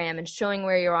Instagram and showing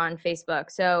where you're on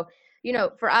Facebook. So,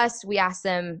 for us, we ask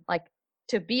them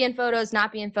to be in photos,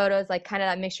 not be in photos, kind of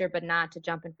that mixture, but not to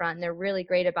jump in front. And they're really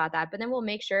great about that. But then we'll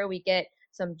make sure we get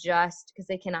some because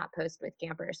they cannot post with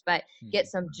campers, but get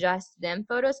some just them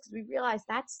photos because we realize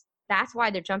that's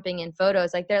why they're jumping in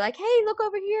photos. They're like, hey, look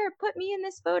over here, put me in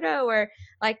this photo, or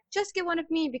just get one of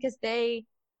me, because they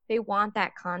want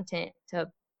that content to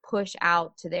push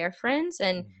out to their friends.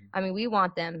 And we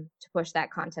want them to push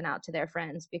that content out to their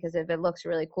friends, because if it looks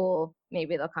really cool,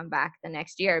 maybe they'll come back the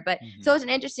next year. But so it's an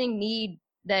interesting need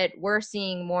that we're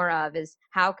seeing more of, is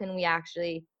how can we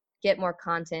actually get more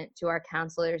content to our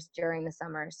counselors during the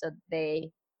summer so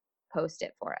they post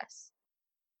it for us.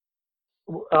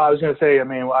 I was going to say,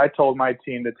 I told my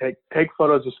team to take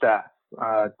photos of staff.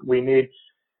 We need,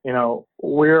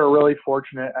 we're really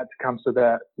fortunate at Tecumseh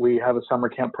that we have a summer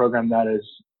camp program that is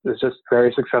just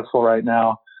very successful right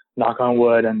now, knock on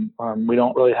wood. And we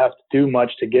don't really have to do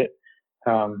much to get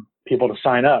people to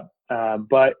sign up.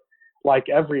 But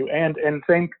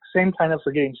same sign up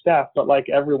for getting staff, but like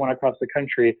everyone across the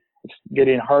country, it's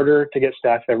getting harder to get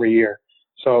staff every year.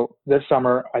 So this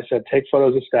summer I said, take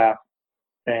photos of staff.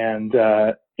 And,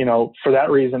 for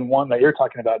that reason, one that you're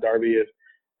talking about, Darby, is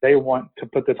they want to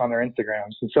put this on their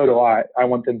Instagrams. And so do I. I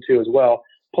want them to as well.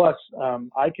 Plus,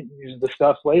 I can use the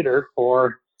stuff later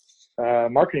for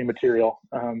marketing material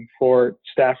for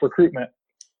staff recruitment.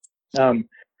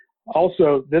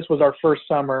 Also, this was our first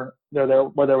summer where there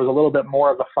was a little bit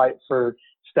more of a fight for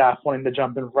staff wanting to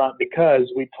jump in front,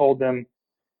 because we told them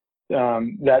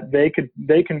that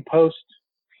they can post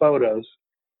photos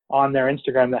on their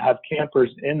Instagram that have campers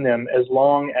in them as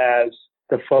long as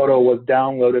the photo was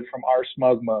downloaded from our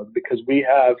SmugMug, because we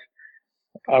have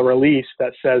a release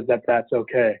that says that that's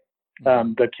okay.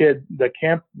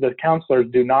 The counselors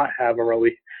do not have a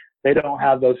release. They don't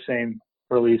have those same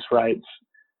release rights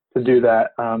to do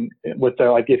that with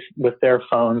their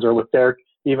phones or with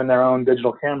even their own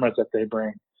digital cameras that they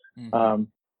bring. Mm-hmm.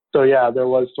 So yeah, there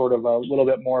was sort of a little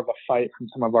bit more of a fight from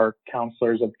some of our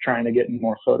counselors of trying to get in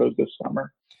more photos this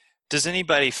summer. Does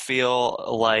anybody feel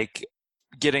like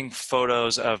getting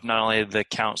photos of not only the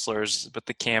counselors but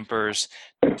the campers,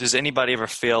 does anybody ever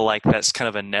feel like that's kind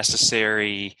of a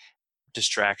necessary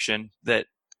distraction that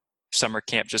summer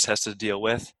camp just has to deal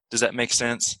with? Does that make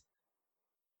sense?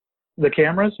 The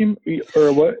cameras,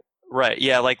 or what? Right.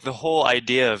 Yeah. Like the whole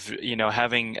idea of,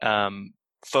 having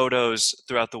photos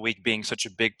throughout the week being such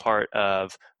a big part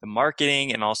of the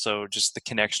marketing and also just the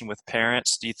connection with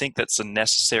parents. Do you think that's a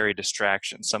necessary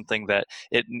distraction, something that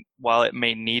while it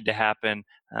may need to happen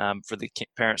for the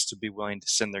parents to be willing to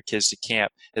send their kids to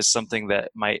camp, is something that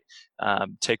might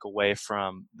take away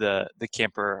from the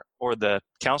camper or the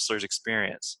counselor's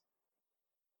experience?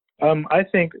 I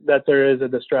think that there is a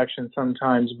distraction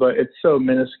sometimes, but it's so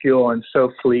minuscule and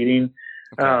so fleeting.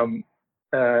 Okay.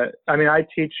 I mean, I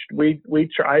try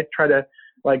to,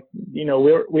 like,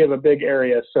 we have a big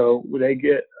area, so they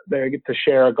get to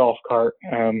share a golf cart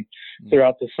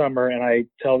throughout the summer, and I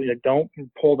tell you, don't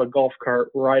pull the golf cart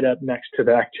right up next to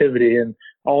the activity, and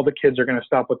all the kids are going to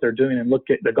stop what they're doing and look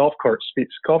at the golf cart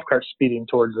speeding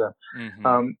towards them.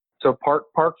 Mm-hmm. So park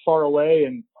far away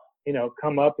and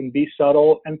come up and be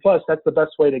subtle. And plus, that's the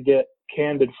best way to get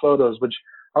candid photos, which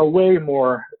are way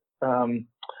more, I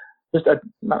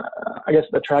guess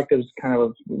attractive is kind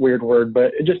of a weird word,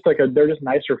 but it's just they're just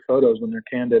nicer photos when they're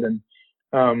candid. And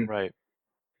right.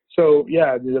 So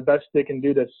yeah, the best they can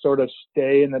do to sort of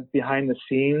stay in the behind the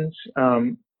scenes.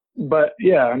 But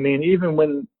yeah, I mean, even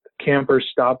when campers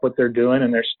stop what they're doing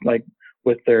and they're like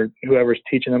with whoever's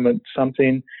teaching them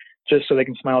something, just so they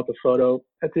can smile at the photo,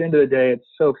 at the end of the day, it's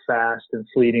so fast and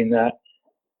fleeting that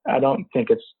I don't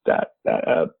think it's that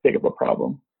big of a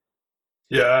problem.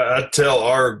 Yeah, I tell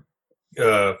our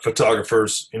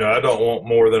photographers, I don't want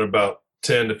more than about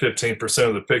 10 to 15%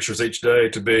 of the pictures each day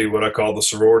to be what I call the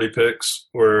sorority pics,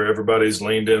 where everybody's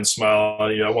leaned in,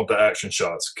 smiling. I want the action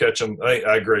shots, catch them.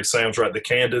 I agree. Sam's right. The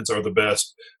candids are the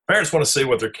best. Parents want to see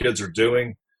what their kids are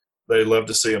doing. They love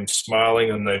to see them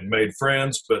smiling and they've made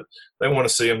friends, but they want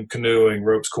to see them canoeing,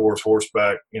 ropes course,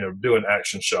 horseback, doing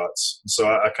action shots. So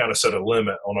I kind of set a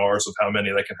limit on ours of how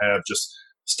many they can have just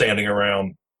standing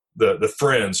around the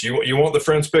friends. You want the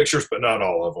friends pictures, but not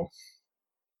all of them.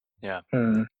 Yeah.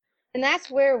 Hmm. And that's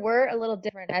where we're a little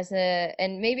different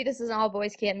and maybe this isn't all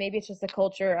boys camp, maybe it's just the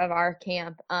culture of our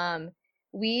camp.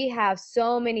 We have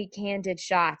so many candid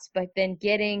shots, but then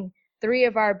getting 3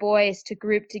 of our boys to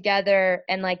group together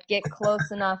and like get close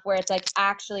enough where it's like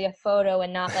actually a photo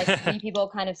and not like 3 people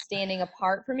kind of standing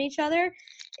apart from each other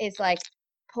is like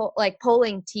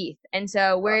pulling teeth. And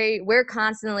so we're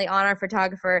constantly on our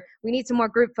photographer. We need some more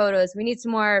group photos. We need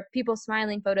some more people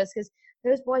smiling photos, because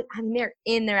those boys, I mean, they're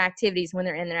in their activities when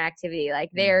they're in their activity.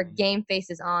 Like their game face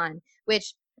is on,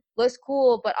 which looks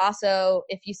cool, but also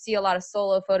if you see a lot of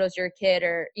solo photos, you're a kid,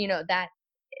 or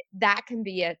that can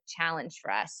be a challenge for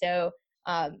us. So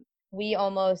we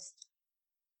almost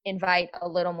invite a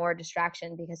little more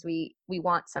distraction because we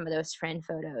want some of those friend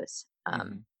photos.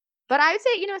 But I would say,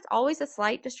 it's always a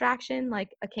slight distraction,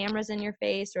 like a camera's in your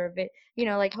face or,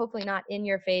 like hopefully not in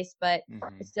your face, but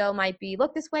it still might be,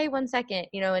 look this way 1 second,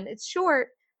 and it's short.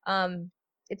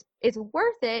 It's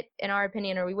worth it in our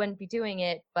opinion, or we wouldn't be doing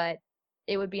it, but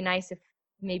it would be nice if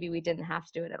maybe we didn't have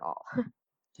to do it at all.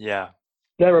 Yeah.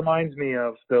 That reminds me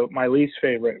of my least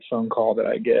favorite phone call that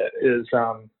I get is,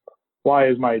 why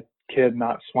is my kid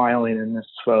not smiling in this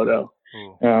photo?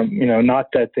 Not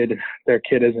that their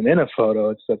kid isn't in a photo,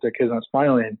 it's that their kid's not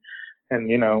smiling. And,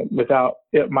 without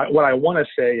it, what I want to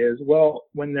say is, well,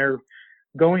 when they're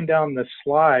going down the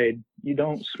slide, you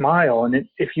don't smile. And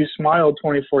if you smiled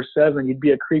 24/7, you'd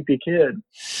be a creepy kid.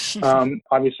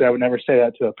 Obviously I would never say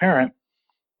that to a parent,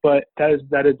 but that is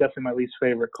definitely my least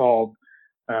favorite call.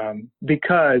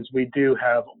 Because we do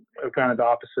have kind of the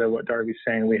opposite of what Darby's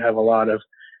saying. We have a lot of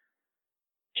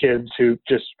kids who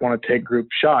just want to take group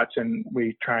shots, and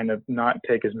we trying to not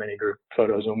take as many group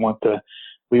photos and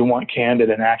we want candid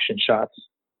and action shots.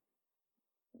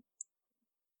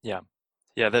 Yeah,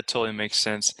 that totally makes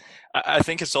sense. I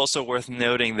think it's also worth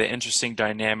noting the interesting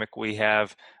dynamic we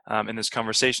have in this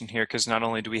conversation here, because not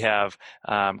only do we have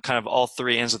kind of all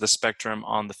 3 ends of the spectrum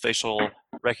on the facial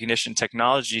recognition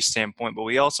technology standpoint, but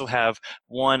we also have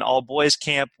one all boys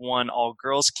camp, one all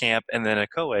girls camp, and then a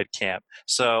co-ed camp.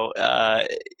 So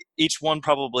each one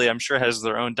probably, I'm sure, has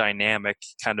their own dynamic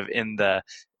kind of in the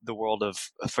world of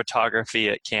photography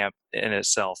at camp in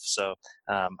itself. So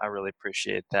I really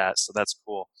appreciate that. So that's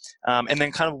cool. And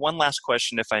then kind of one last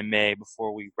question, if I may,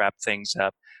 before we wrap things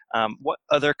up. What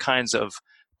other kinds of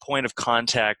point of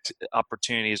contact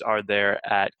opportunities are there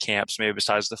at camps, maybe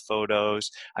besides the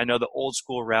photos? I know the old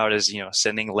school route is,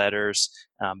 sending letters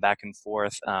back and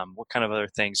forth. What kind of other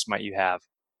things might you have?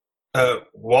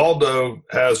 Waldo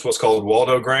has what's called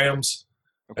Waldograms.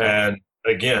 Okay. And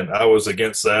again, I was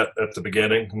against that at the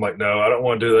beginning. I'm like, no, I don't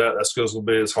want to do that. That's going to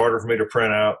be, it's harder for me to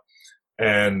print out.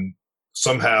 And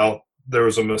somehow there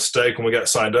was a mistake when we got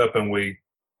signed up, and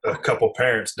a couple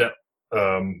parents did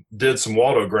some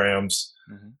Waldograms.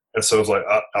 Mm-hmm. And so I was like,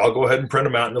 I'll go ahead and print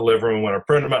them out in the living room. When I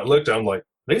printed them out and looked at them, I'm like,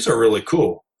 these are really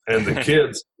cool. And the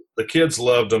kids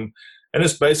loved them. And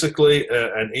it's basically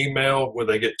an email where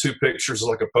they get two pictures,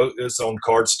 like it's on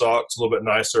cardstock. It's a little bit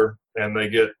nicer, and they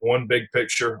get one big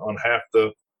picture on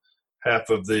half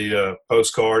of the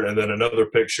postcard, and then another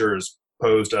picture is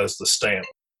posed as the stamp.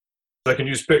 They can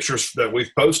use pictures that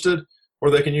we've posted, or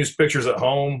they can use pictures at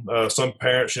home. Some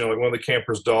parents, like one of the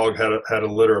campers' dog had a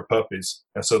litter of puppies,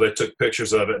 and so they took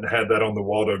pictures of it and had that on the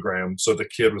Waldogram, so the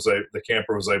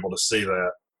camper was able to see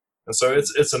that. And so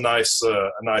it's a nice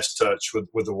touch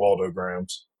with the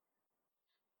Waldograms.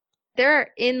 There are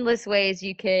endless ways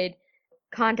you could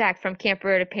contact from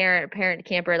camper to parent, parent to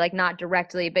camper, like not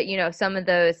directly, but some of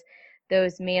those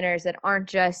manners that aren't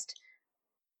just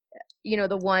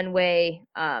the one way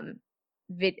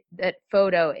that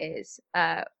photo is.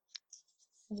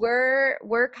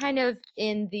 We're kind of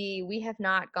we have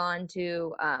not gone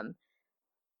to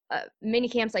mini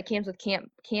camps, like camps with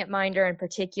Campminder in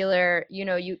particular.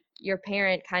 Your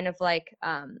parent kind of like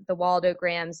the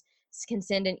Waldograms can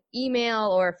send an email,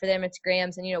 or for them it's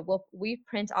grams, and we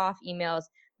print off emails.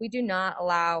 We do not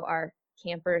allow our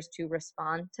campers to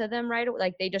respond to them right away.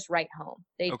 Like they just write home.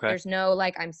 There's no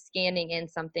like, I'm scanning in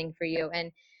something for you.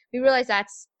 And we realize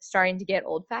that's starting to get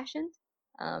old fashioned.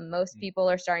 Most people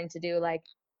are starting to do like,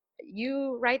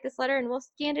 you write this letter and we'll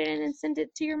scan it in and send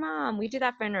it to your mom. We do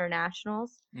that for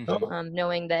internationals,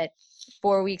 knowing that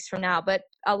 4 weeks from now. But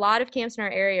a lot of camps in our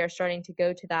area are starting to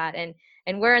go to that.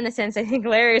 And we're in the sense, I think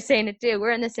Larry is saying it too, we're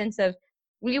in the sense of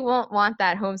we won't want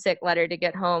that homesick letter to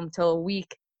get home till a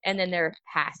week and then they're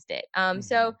past it.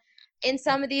 So in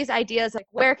some of these ideas, like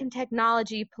where can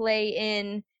technology play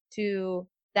in to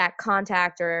that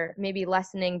contact, or maybe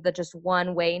lessening the just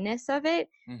one-wayness of it,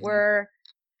 we're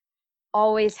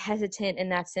always hesitant in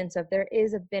that sense of there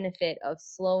is a benefit of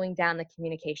slowing down the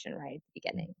communication right at the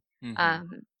beginning.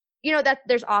 That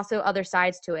there's also other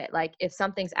sides to it. Like if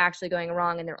something's actually going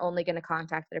wrong and they're only going to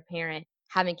contact their parent,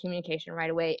 having communication right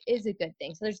away is a good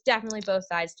thing. So there's definitely both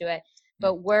sides to it,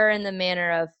 but we're in the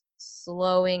manner of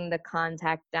slowing the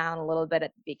contact down a little bit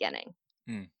at the beginning.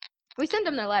 We send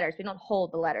them their letters. We don't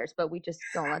hold the letters, but we just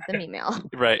don't let them email.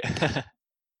 Right.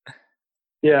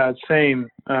 Yeah, same.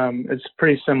 It's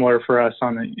pretty similar for us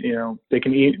on they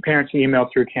can parents can email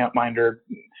through Campminder.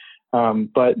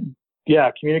 But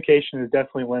yeah, communication is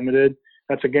definitely limited.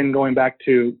 That's again, going back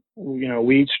to,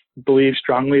 we believe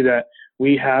strongly that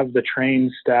we have the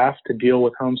trained staff to deal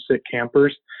with homesick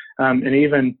campers. And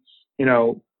even,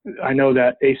 I know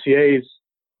that ACA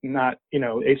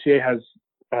has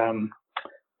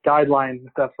guidelines and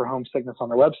stuff for homesickness on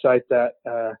their website that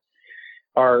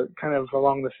are kind of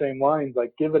along the same lines.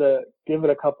 Like give it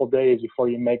a couple days before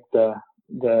you make the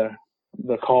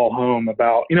call home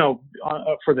about,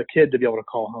 for the kid to be able to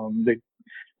call home.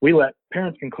 We let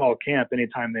parents can call camp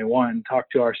anytime they want and talk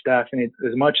to our staff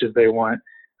as much as they want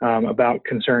about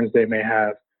concerns they may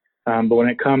have. But when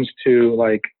it comes to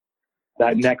like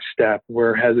that next step,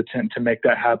 we're hesitant to make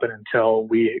that happen until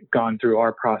we've gone through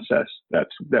our process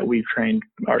that we've trained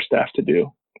our staff to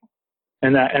do.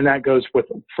 And that goes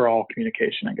for all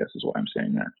communication, I guess, is what I'm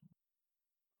saying there.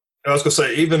 I was going to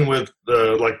say, even with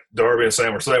like Darby and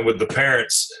Sam were saying, with the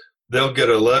parents, they'll get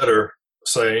a letter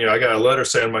saying, I got a letter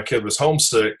saying my kid was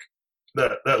homesick.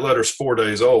 That letter's 4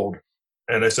 days old.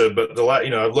 And they said, but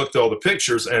I've looked at all the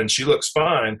pictures and she looks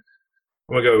fine.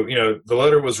 And we go, the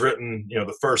letter was written,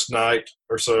 the first night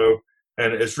or so.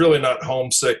 And it's really not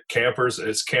homesick campers.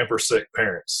 It's camper sick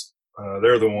parents.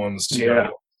 They're the ones, see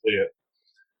it.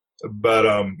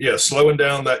 But slowing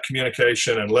down that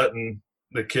communication and letting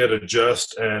the kid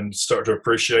adjust and start to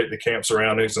appreciate the camp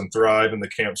surroundings and thrive in the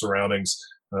camp surroundings.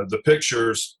 The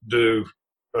pictures do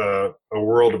a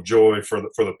world of joy for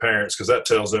the parents, because that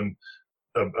tells them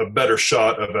a better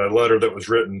shot of a letter that was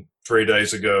written 3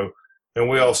 days ago And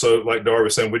we also, like Darby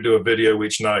was saying, we do a video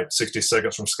each night, 60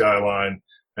 seconds from Skyline,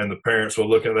 and the parents will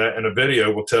look at that, and a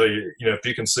video will tell you, if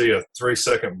you can see a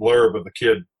 3-second blurb of the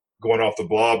kid going off the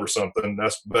blob or something,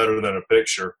 that's better than a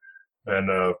picture.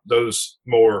 And those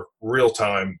more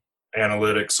real-time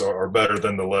analytics are better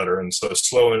than the letter. And so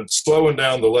slowing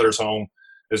down the letters home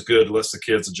is good. It lets the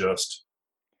kids adjust.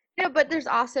 But there's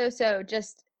also,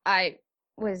 I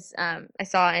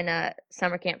saw in a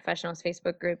Summer Camp Professionals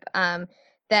Facebook group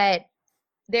that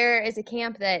there is a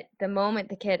camp that the moment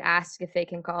the kid asks if they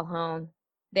can call home,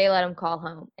 they let them call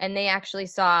home. And they actually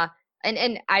saw,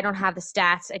 and I don't have the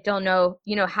stats, I don't know,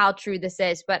 how true this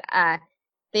is, but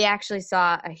they actually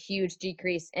saw a huge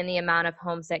decrease in the amount of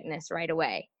homesickness right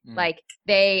away. Like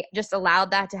they just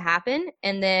allowed that to happen,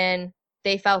 and then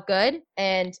they felt good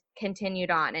and continued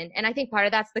on. And I think part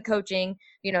of that's the coaching,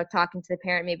 talking to the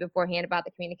parent maybe beforehand about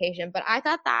the communication. But I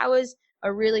thought that was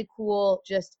a really cool,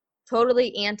 just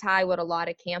totally anti what a lot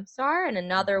of camps are, and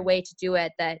another way to do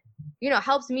it that,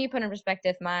 helps me put in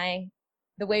perspective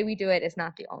the way we do it is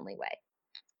not the only way.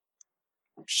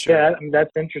 Sure. Yeah,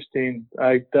 that's interesting.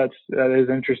 That is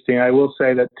interesting. I will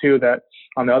say that too, that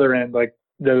on the other end, like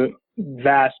the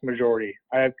vast majority,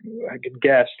 I could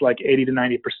guess like 80 to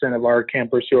 90% of our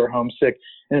campers who are homesick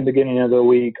in the beginning of the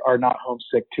week are not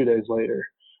homesick 2 days later,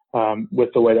 with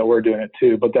the way that we're doing it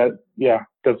too. But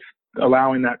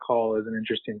allowing that call is an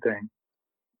interesting thing.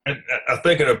 And I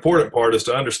think an important part is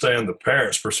to understand the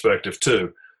parents' perspective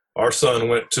too. Our son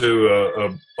went to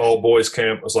a all-boys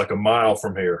camp. It was like a mile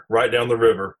from here, right down the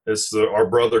river. It's our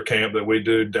brother camp that we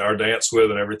do our dance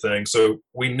with and everything. So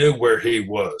we knew where he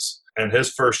was. And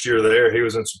his first year there, he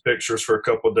was in some pictures for a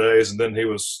couple of days, and then he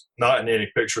was not in any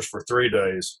pictures for 3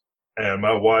 days. And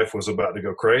my wife was about to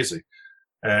go crazy.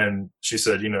 And she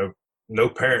said, no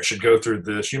parent should go through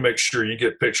this. You make sure you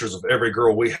get pictures of every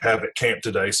girl we have at camp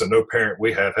today, so no parent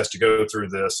we have has to go through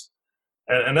this.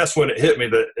 And that's when it hit me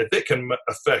that if it can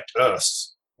affect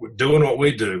us doing what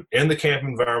we do in the camp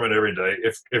environment every day,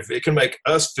 if it can make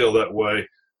us feel that way,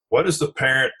 what is the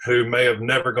parent who may have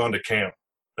never gone to camp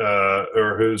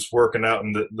or who's working out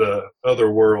in the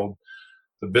other world,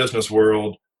 the business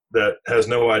world, that has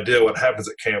no idea what happens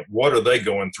at camp? What are they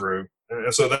going through?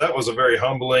 And so that was a very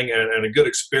humbling and a good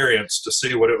experience to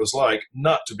see what it was like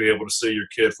not to be able to see your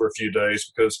kid for a few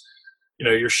days, because,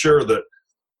 you're sure that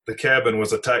the cabin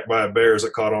was attacked by bears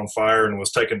that caught on fire and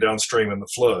was taken downstream in the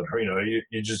flood.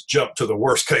 You just jump to the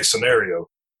worst case scenario.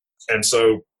 And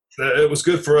so it was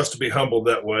good for us to be humbled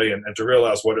that way and to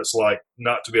realize what it's like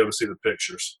not to be able to see the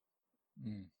pictures.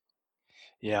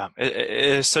 Yeah, it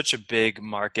is such a big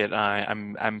market.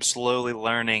 I'm slowly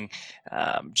learning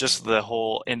just the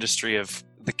whole industry of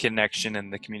the connection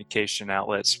and the communication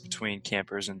outlets between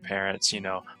campers and parents,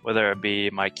 whether it be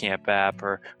My Camp app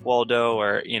or Waldo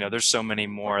or, there's so many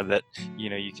more that,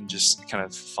 you can just kind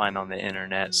of find on the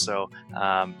internet. So,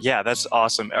 that's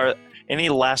awesome. Are any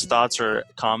last thoughts or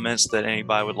comments that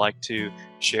anybody would like to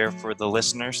share for the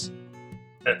listeners?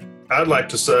 I'd like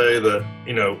to say that,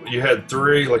 you had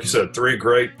three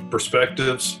great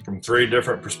perspectives from 3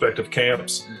 different perspective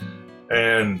camps.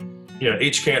 And,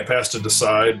 each camp has to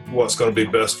decide what's going to be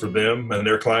best for them and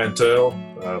their clientele.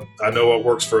 I know what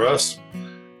works for us.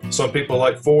 Some people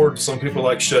like Ford, some people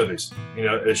like Chevys.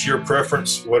 It's your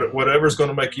preference. Whatever's going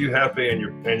to make you happy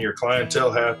and your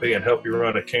clientele happy and help you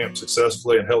run a camp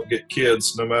successfully and help get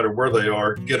kids, no matter where they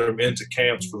are, get them into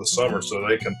camps for the summer so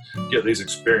they can get these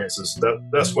experiences.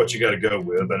 That's what you got to go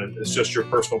with, and it's just your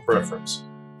personal preference.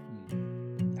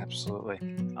 Absolutely.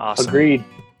 Awesome. Agreed.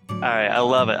 All right. I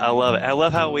love it. I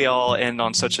love how we all end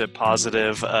on such a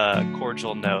positive,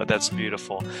 cordial note. That's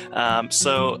beautiful.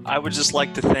 So I would just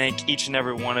like to thank each and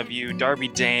every one of you, Darby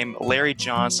Dame, Larry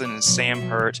Johnson, and Sam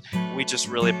Hurt. We just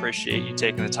really appreciate you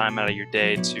taking the time out of your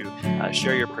day to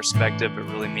share your perspective. It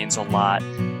really means a lot.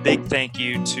 Big thank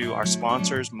you to our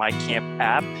sponsors, My Camp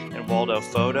app and Waldo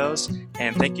Photos.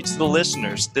 And thank you to the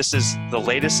listeners. This is the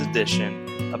latest edition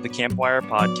of the Campwire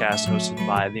podcast hosted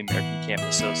by the American Camp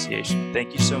Association.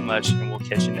 Thank you so much, and we'll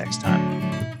catch you next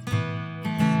time.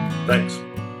 Thanks.